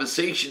 the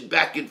conversation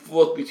back and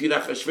forth between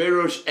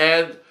Achashverosh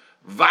and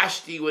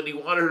Vashti when he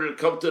wanted her to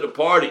come to the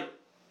party.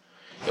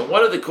 And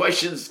one of the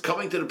questions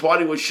coming to the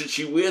party was, should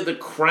she wear the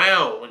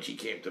crown when she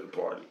came to the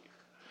party?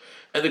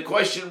 And the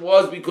question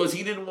was because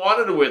he didn't want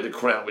her to wear the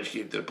crown when she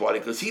came to the party,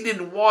 because he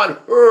didn't want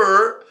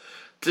her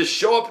to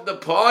show up at the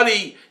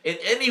party in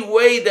any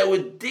way that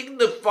would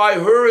dignify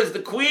her as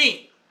the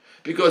queen.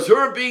 Because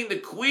her being the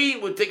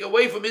queen would take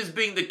away from his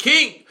being the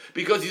king,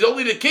 because he's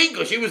only the king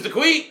because she was the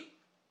queen.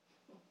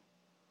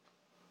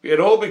 We had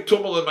a whole big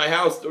tumult in my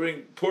house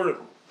during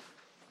Purim.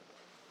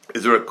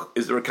 Is there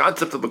a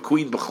concept of a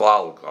queen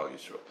B'chlal?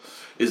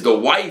 Is the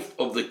wife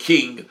of the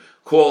king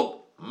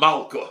called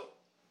Malka?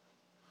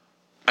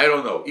 I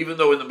don't know. Even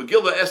though in the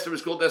Megillah, Esther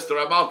is called Esther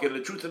HaMalka, and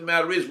the truth of the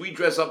matter is, we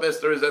dress up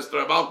Esther as Esther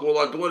HaMalka, all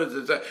our daughters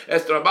as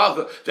Esther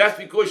HaMalka. That's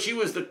because she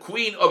was the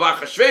queen of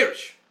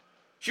Achashverosh.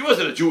 She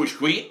wasn't a Jewish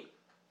queen.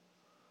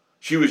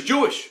 She was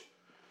Jewish,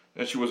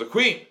 and she was a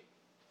queen.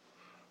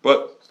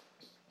 But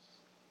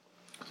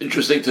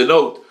interesting to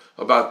note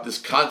about this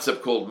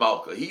concept called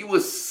Malka. He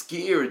was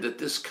scared that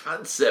this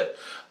concept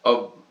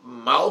of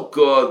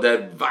Malka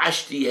that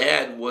Vashti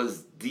had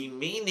was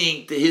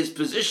demeaning to his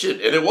position,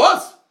 and it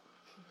was.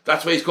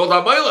 That's why he's called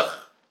HaMelech.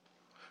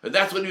 And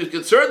that's what he was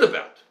concerned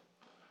about.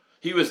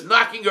 He was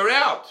knocking her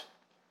out.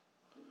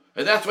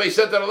 And that's why he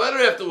sent out a letter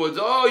afterwards.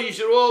 Oh, you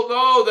should all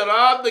know that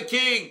I'm the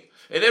king.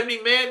 And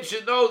every man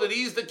should know that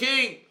he's the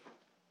king.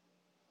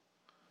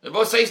 And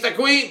both say the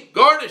queen,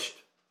 garnished.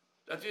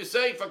 That's what you're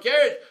saying,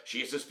 fakir.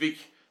 She has to speak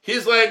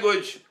his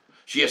language.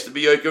 She has to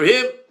be yoker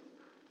him. It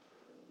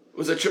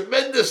was a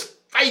tremendous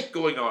fight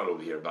going on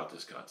over here about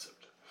this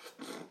concept.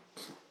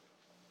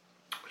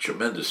 A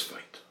tremendous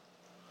fight.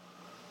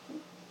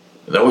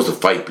 And that was the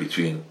fight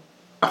between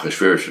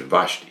Achashverosh and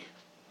Vashti,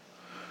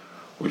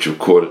 which,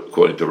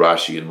 according to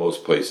Rashi in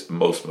most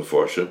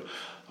Mefarshim,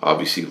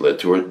 obviously led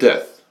to her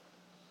death.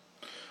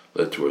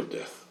 I'd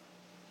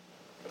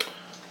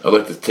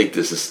like to take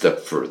this a step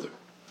further.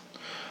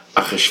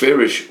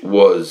 Achashverosh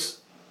was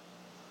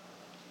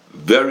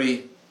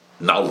very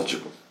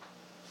knowledgeable.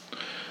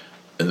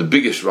 And the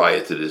biggest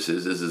riot to this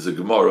is a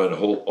Gemara, and a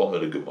whole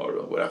Omer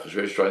Gemara, where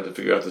Achashverosh is trying to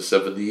figure out the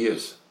 70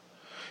 years.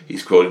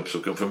 He's quoting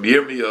psukim from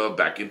Yirmiyah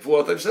back and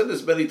forth. I've said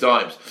this many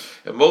times.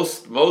 And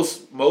most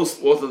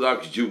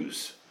Orthodox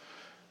Jews,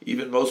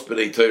 even most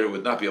B'nai Torah,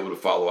 would not be able to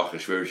follow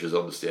Achashverosh's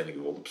understanding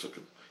of all the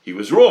psukim. He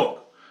was wrong.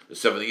 The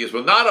 70 years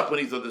were not up when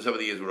he thought the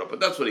 70 years were up. But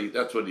that's what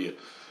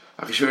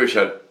Achashverosh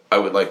had, I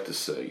would like to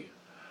say,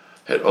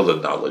 had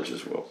other knowledge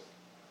as well.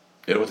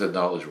 You know what that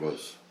knowledge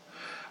was?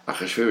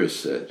 Achashverosh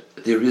said,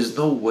 there is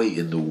no way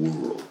in the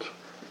world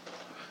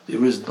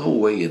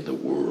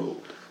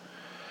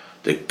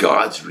that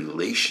God's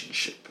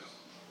relationship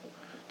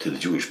to the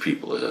Jewish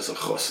people is as a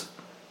chosen.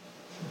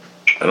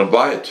 I don't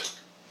buy it.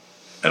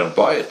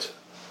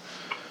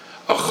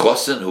 A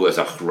chosen who has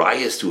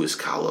achrayas to his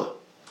kala?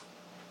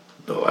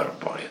 No, I don't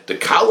buy it. The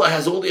kala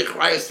has all the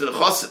achrayas to the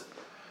chosen.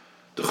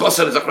 The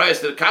chosen has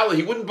achrayas to the kala.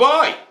 He wouldn't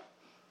buy.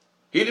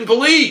 He didn't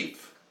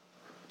believe.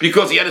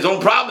 Because he had his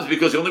own problems,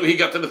 because the only way he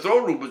got to the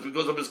throne room was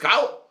because of his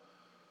kala.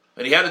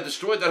 And he had to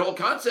destroy that whole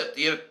concept.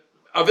 He had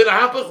avina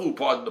hapachu,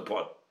 pardon the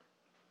pun.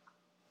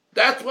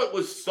 That's what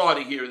was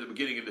starting here in the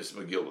beginning of this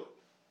Megillah,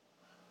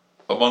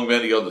 among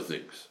many other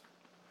things.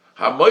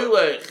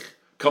 HaMelech,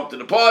 come to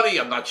the party,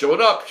 I'm not showing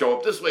up, show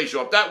up this way,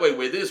 show up that way,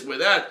 wear this, wear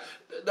that.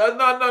 No,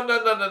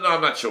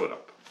 I'm not showing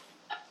up.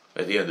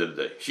 At the end of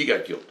the day, she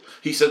got killed.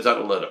 He sends out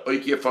a letter,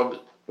 oikir from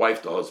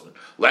wife to husband,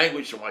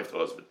 language from wife to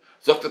husband.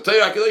 Zok the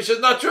Torah is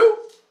not true.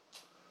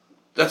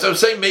 That's what I'm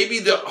saying. Maybe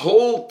the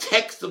whole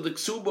text of the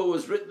Ksuba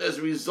was written as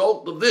a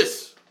result of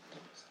this.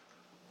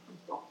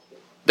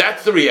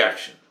 That's the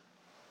reaction.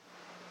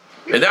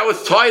 And that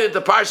was tied into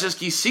Parshas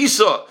Ki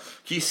Sisa.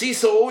 Ki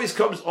Sisa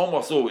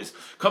almost always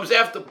comes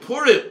after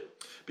Purim,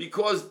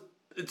 because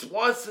it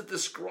wants to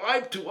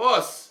describe to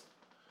us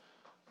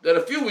that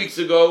a few weeks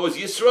ago was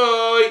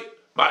Yisroi,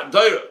 Matan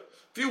Torah.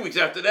 A few weeks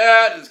after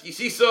that is Ki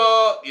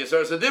Sisa,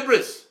 Yisrael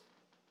Sadibris.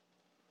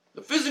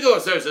 The physical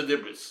Yisrael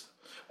Sadibris.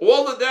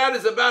 All of that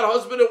is about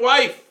husband and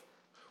wife.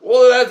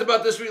 All of that is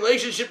about this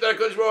relationship that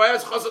HaKadosh Baruch Hu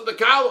has, Chasam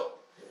Dekala.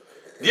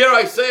 Dare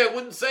I say, I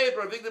wouldn't say it,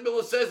 but I think the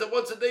Miller says that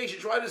once a day you should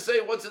try to say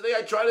it. Once a day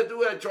I try to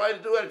do it, I try to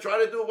do it.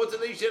 Once a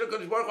day you say to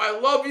HaKadosh Baruch Hu, I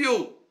love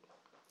you.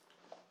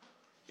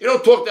 You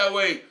don't talk that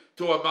way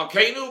to a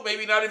Malkeinu,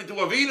 maybe not even to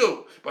a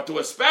Avinu, but to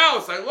a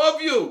spouse, I love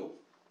you.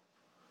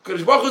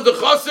 HaKadosh Baruch Hu is the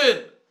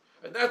Chassan.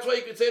 And that's why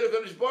you can say to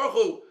HaKadosh Baruch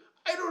Hu,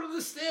 I don't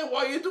understand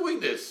why you're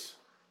doing this.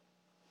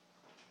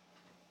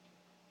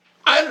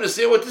 I don't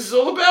understand what this is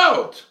all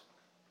about.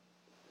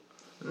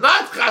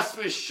 Not chas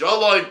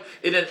v'shalom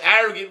in an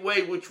arrogant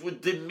way which would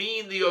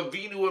demean the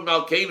Avinu and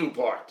Malkeinu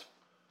part.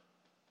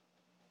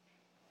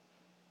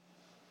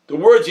 The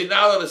words you're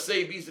not allowed to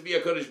say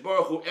vis-a-vis HaKadosh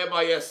Baruch Hu,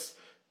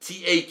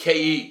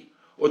 M-I-S-T-A-K-E,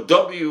 or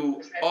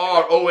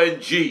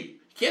W-R-O-N-G. You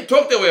can't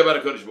talk that way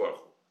about HaKadosh Baruch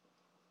Hu.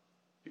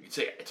 You can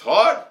say, it's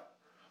hard.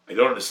 I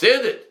don't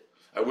understand it.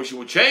 I wish it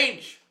would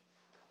change.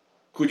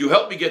 Could you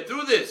help me get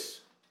through this?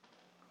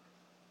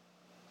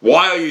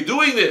 Why are you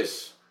doing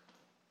this?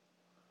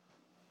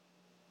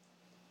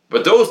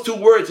 But those two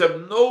words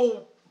have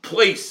no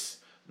place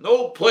in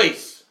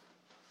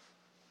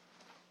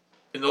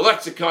the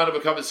lexicon of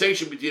a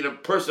conversation between a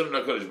person and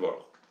HaKadosh Baruch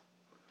Hu.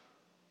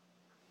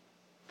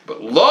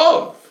 But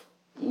love.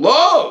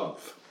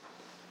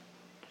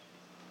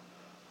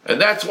 And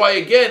that's why,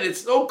 again,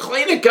 it's no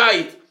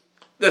kleinigkeit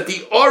that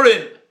the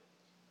Oren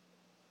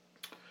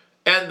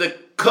and the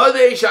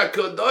Kodesh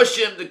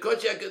HaKadoshim, the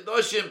Kodesh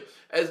HaKadoshim,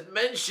 as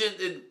mentioned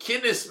in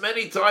Kinnis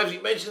many times, we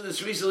mentioned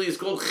this recently, it's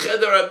called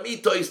Cheder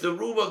HaMitos, the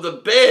room of the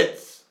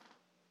beds.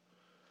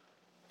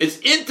 It's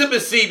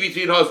intimacy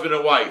between husband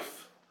and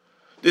wife.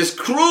 There's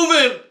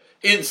kruvim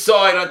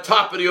inside on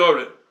top of the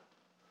Oren,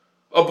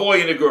 a boy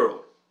and a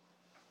girl.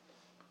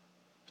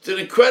 It's an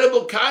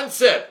incredible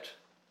concept.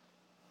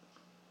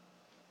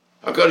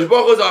 HaKadosh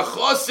Baruch Hu is our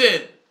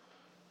chosin,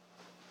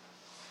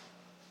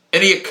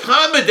 and he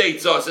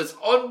accommodates us. It's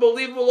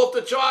unbelievable off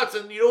the charts.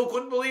 And you know who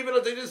couldn't believe it?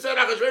 As they just said,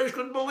 Achashverosh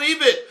couldn't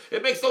believe it.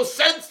 It makes no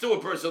sense to a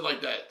person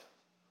like that.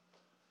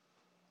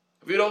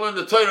 If you don't learn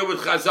the Torah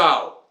with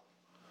Chazal,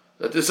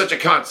 that there's such a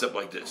concept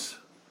like this.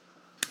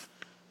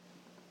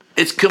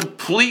 It's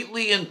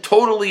completely and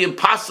totally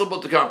impossible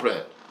to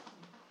comprehend.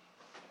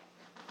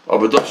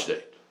 Aber das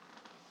steht.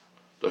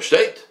 Das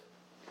steht.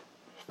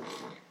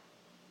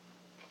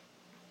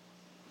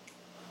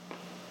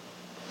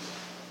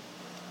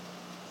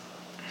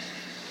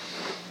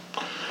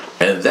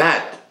 And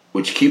that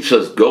which keeps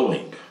us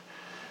going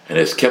and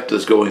has kept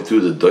us going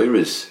through the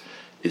Doiris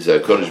is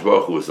that HaKadosh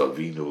Baruch Hu is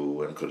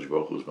Avinu, and HaKadosh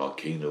Baruch Hu is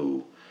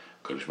Malkeinu,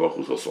 HaKadosh Baruch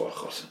Hu is also our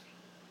Chassan.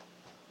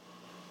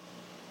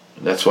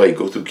 And that's why you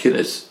go through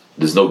Kinnis,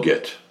 there's no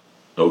get.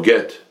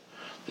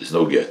 There's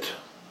no get.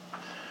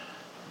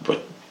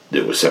 But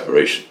there was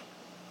separation.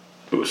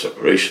 There was the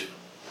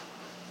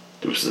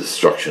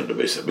destruction of the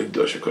Beis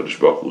HaMikdash. HaKadosh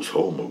Baruch Hu's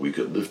home where we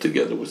could live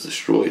together was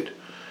destroyed.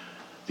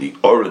 The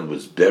Oren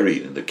was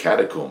buried in the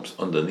catacombs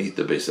underneath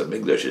the Beis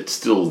HaMikdash. It's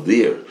still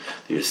there.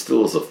 There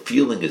still is a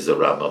feeling, as the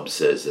Rambam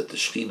says, that the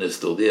Shekhinah is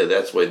still there.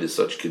 That's why there's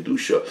such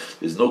Kedusha.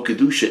 There's no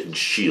Kedusha in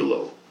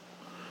Shiloh.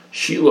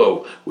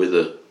 Shiloh, where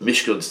the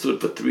Mishkan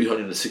stood for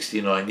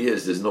 369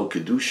 years, there's no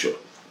Kedusha.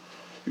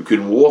 You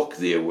can walk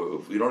there.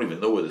 You don't even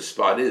know where the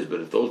spot is,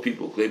 but if those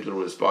people claim to know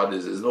where the spot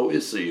is, there's no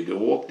Issa. You can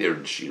walk there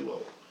in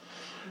Shiloh.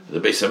 In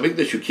the Beis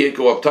HaMikdash, you can't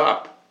go up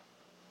top.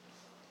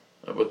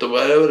 But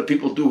whatever the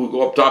people do who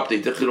go up top,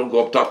 they don't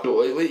go up top.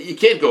 You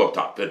can't go up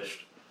top,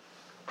 finished.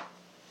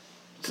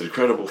 It's an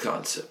incredible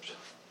concept.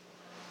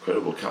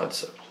 Incredible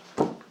concept.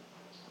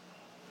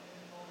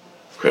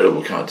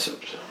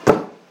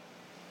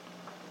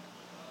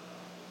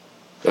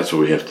 That's what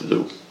we have to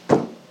do.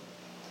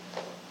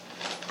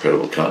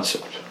 Incredible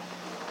concept.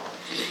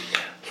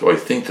 So I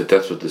think that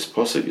that's what this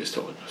pasuk is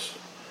telling us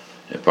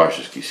in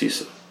Parshas Ki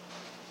Sisa.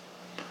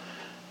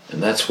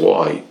 And that's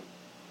why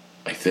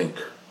I think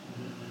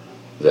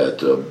that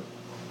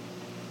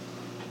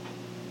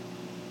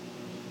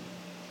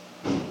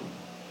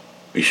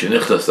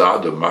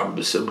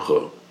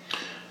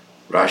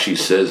Rashi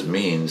says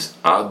means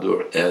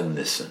Ador and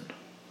Nisan,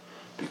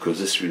 because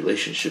this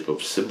relationship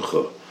of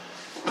Simcha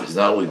is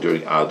not only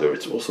during Adar,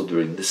 it's also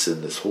during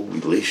Nisan, this whole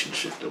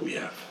relationship that we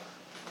have.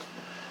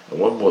 And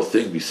one more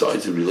thing,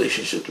 besides the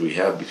relationship we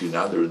have between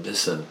Adar and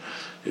Nisan,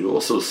 it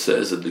also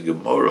says in the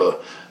Gemara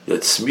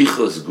that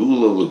Smichas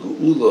Gula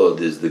Geula,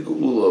 there's the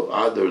Geula of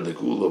Adar and the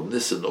Geula of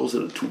Nisan. Those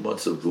are the 2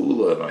 months of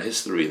Geula in our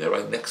history, and they're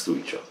right next to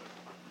each other.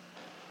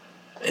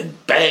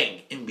 And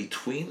bang, in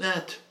between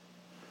that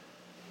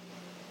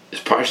is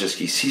Parshas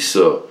Ki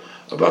Sisa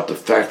about the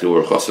fact that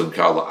we're Chas and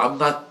Kala. I'm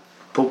not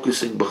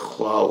focusing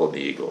B'chlal on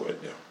the Egel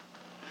right now.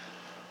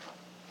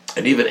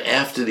 And even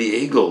after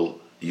the Egel,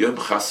 Yom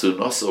Chasun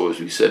also, as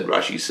we said,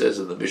 Rashi says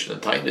in the Mishnah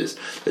Tainis,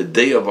 the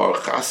day of our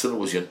Chasun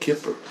was Yom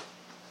Kippur.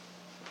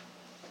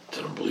 It's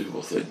an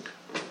unbelievable thing.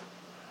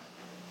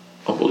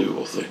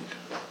 Unbelievable thing.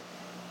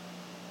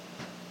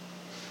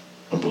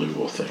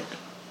 Unbelievable thing.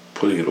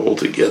 Putting it all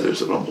together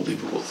is an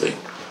unbelievable thing.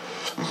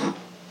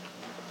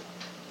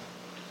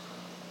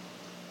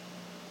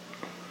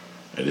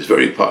 And it's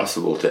very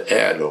possible to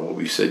add on what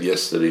we said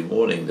yesterday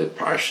morning, that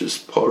Parshas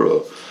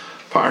Parah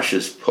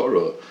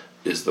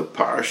is the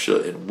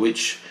parsha in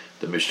which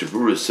the Mishnah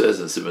Berurah says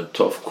in Siman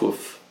Tov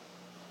Kuf,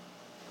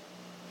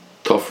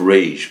 Tov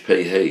Reish,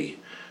 Pei Hey,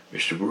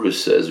 Mishnah Berurah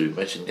says, we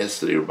mentioned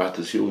yesterday,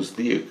 Rabatas Yos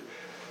Diak,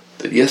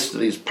 that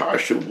yesterday's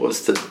parsha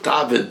was to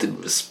daven, to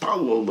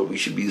mispalol, that we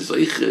should be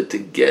zeicha to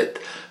get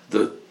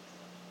the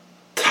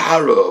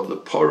Tara of the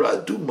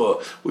Parah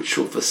Aduma, which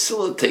will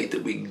facilitate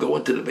that we can go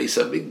into the Beis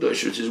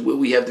HaMikdash, which is where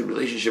we have the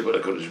relationship with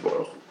HaKadosh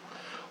Baruch Hu.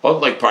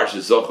 Unlike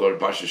Parshas Zohar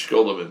and Parshas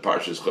Shkolim and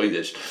Parshas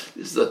Chodesh,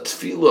 it's the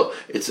tefillah.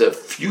 It's a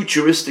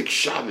futuristic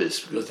Shabbos,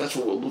 because that's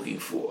what we're looking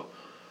for.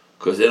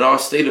 Because in our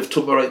state of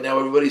Tumah right now,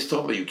 everybody's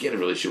Tumah. You can't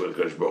have a relationship with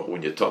HaKadosh Baruch Hu.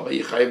 When you're Tumah,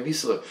 you're Chayav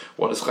Misa.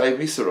 One is Chayav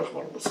Misa,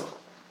 Rahman al.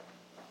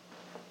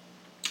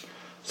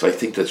 So I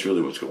think that's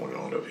really what's going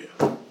on over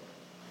here.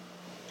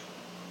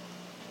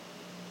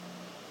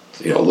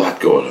 So, a lot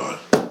going on.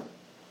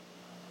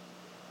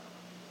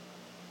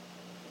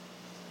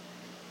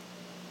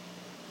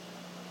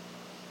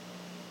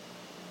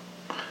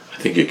 I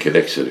think it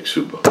connects to the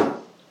Ksuba.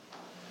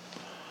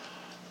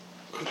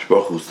 Kodesh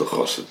Baruch Hu's the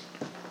Chassid.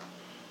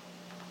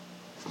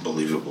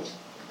 Unbelievable.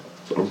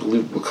 It's an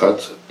unbelievable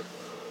concept.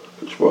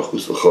 Kodesh Baruch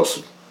Hu's the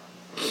Chassid.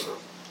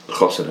 The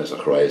Chassid has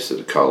Achrayas to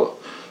the Kala.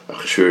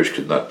 Achashverosh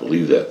could not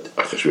believe that.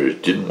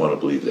 Achashverosh didn't want to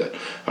believe that.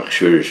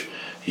 Achashverosh,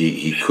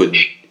 he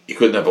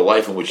couldn't have a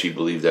life in which he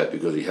believed that,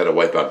 because he had to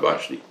wipe out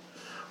Vashti.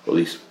 Or at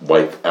least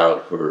wipe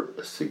out her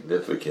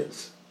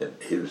significance in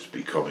his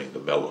becoming the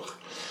Melech.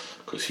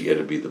 Because he had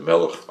to be the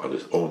Melech on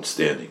his own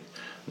standing,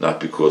 not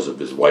because of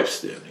his wife's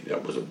standing.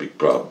 That was a big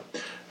problem.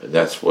 And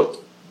that's what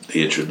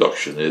the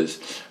introduction is,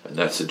 and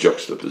that's the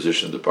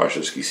juxtaposition of the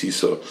Parshas Ki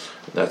Sisa,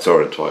 and that's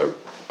our entire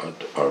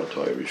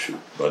issue.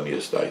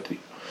 Banias Daiti.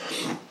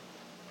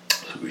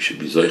 So we should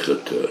be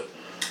zeichet to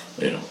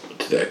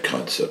that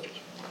concept.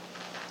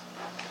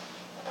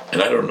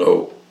 And I don't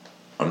know,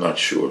 I'm not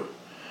sure,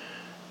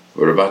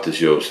 but Rabatas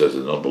Yo says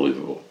an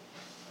unbelievable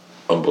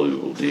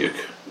diak.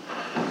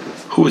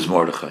 Who is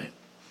Mordechai?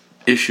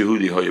 Ish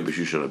Yehudi Hoya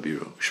B'Shushan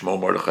Abiru. Shmo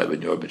Mordechai Ben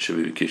Yoel Ben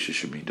Shavi B'Kish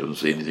Shemi. Doesn't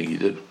say anything he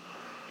did.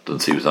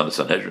 Doesn't say he was on the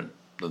Sanhedrin.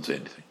 Doesn't say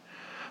anything.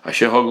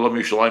 Asher Haglam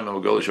Yushalayim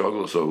Amagolish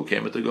Haglam. So who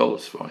came at the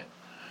Golos? Fine.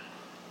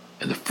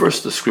 And the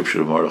first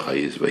description of Mordechai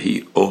is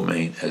Vahi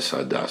Omein Es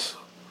Hadassah.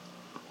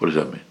 What does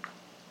that mean?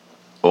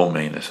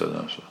 Omein Es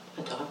Hadassah.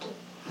 Adopted.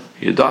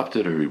 He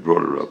adopted her. He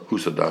brought her up.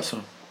 Who's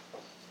Hadassah?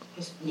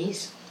 His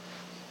niece.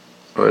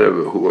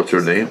 Whatever. What's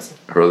her name?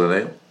 Her other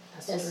name?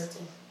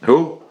 Esther.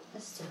 Who?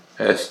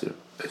 Esther.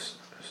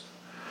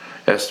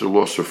 Esther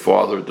lost her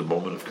father at the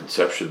moment of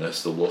conception.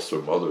 Esther lost her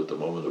mother at the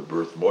moment of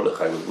birth.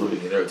 Mordechai was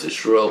living in Eretz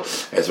Yisrael.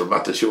 As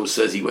Ramat Yisrael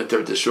says, he went to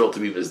Eretz Yisrael to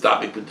be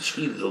Mizdamik with the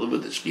Shechina, to live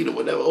with the Shechina,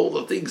 whatever, all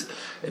the things.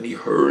 And he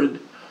heard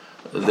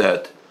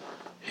that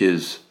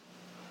his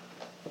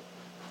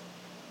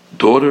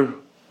daughter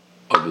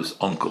of his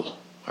uncle,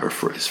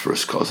 his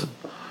first cousin,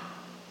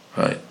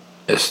 right,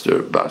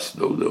 Esther Bas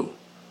Dodo,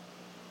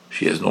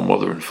 she has no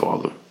mother and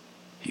father.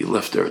 He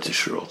left Eretz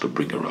Yisrael to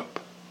bring her up.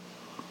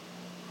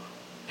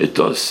 It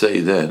does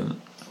say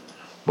then,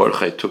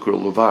 Mordechai took her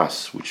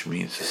Levas, which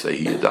means to say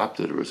he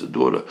adopted her as a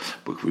daughter.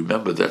 But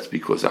remember, that's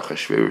because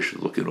Achashverosh is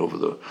looking over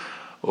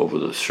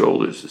the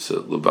shoulders. It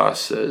says, Levas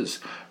says,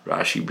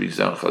 Rashi brings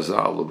down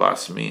Chazal,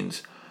 Levas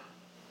means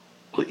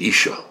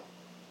Leisha,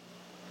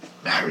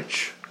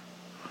 marriage.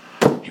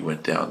 He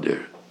went down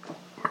there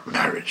for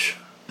marriage.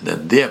 And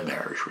then their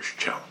marriage was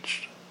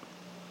challenged.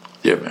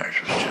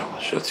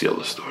 That's the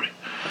other story.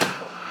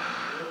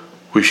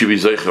 We should be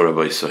zeicha,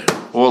 Rabbi say.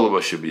 All of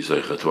us should be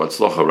zeicha to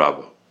Atzlacha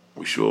Rabbah.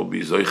 We should all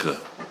be zeicha.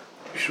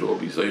 We should all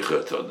be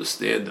zeicha to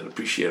understand and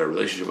appreciate our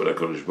relationship with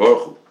HaKadosh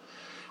Baruch Hu.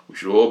 We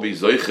should all be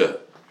zeicha.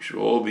 We should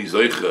all be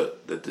zeicha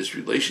that this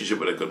relationship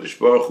with HaKadosh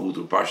Baruch Hu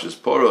through Parshas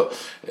Parah,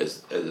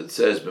 as it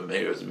says, as the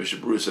Mishnah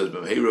Berurah says,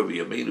 B'meira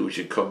v'yameinu, we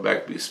should come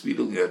back be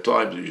speedily at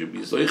times. We should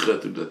be zeicha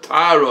through the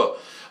Tara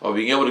of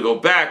being able to go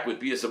back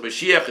with Bias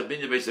HaMashiach and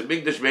Binyan Beis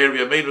HaMikdash. B'meira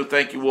v'yameinu.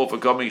 Thank you all for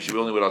coming. You should be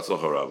only with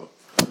Atzlacha Rabbah.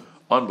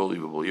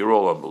 Unbelievable. You're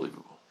all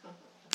unbelievable.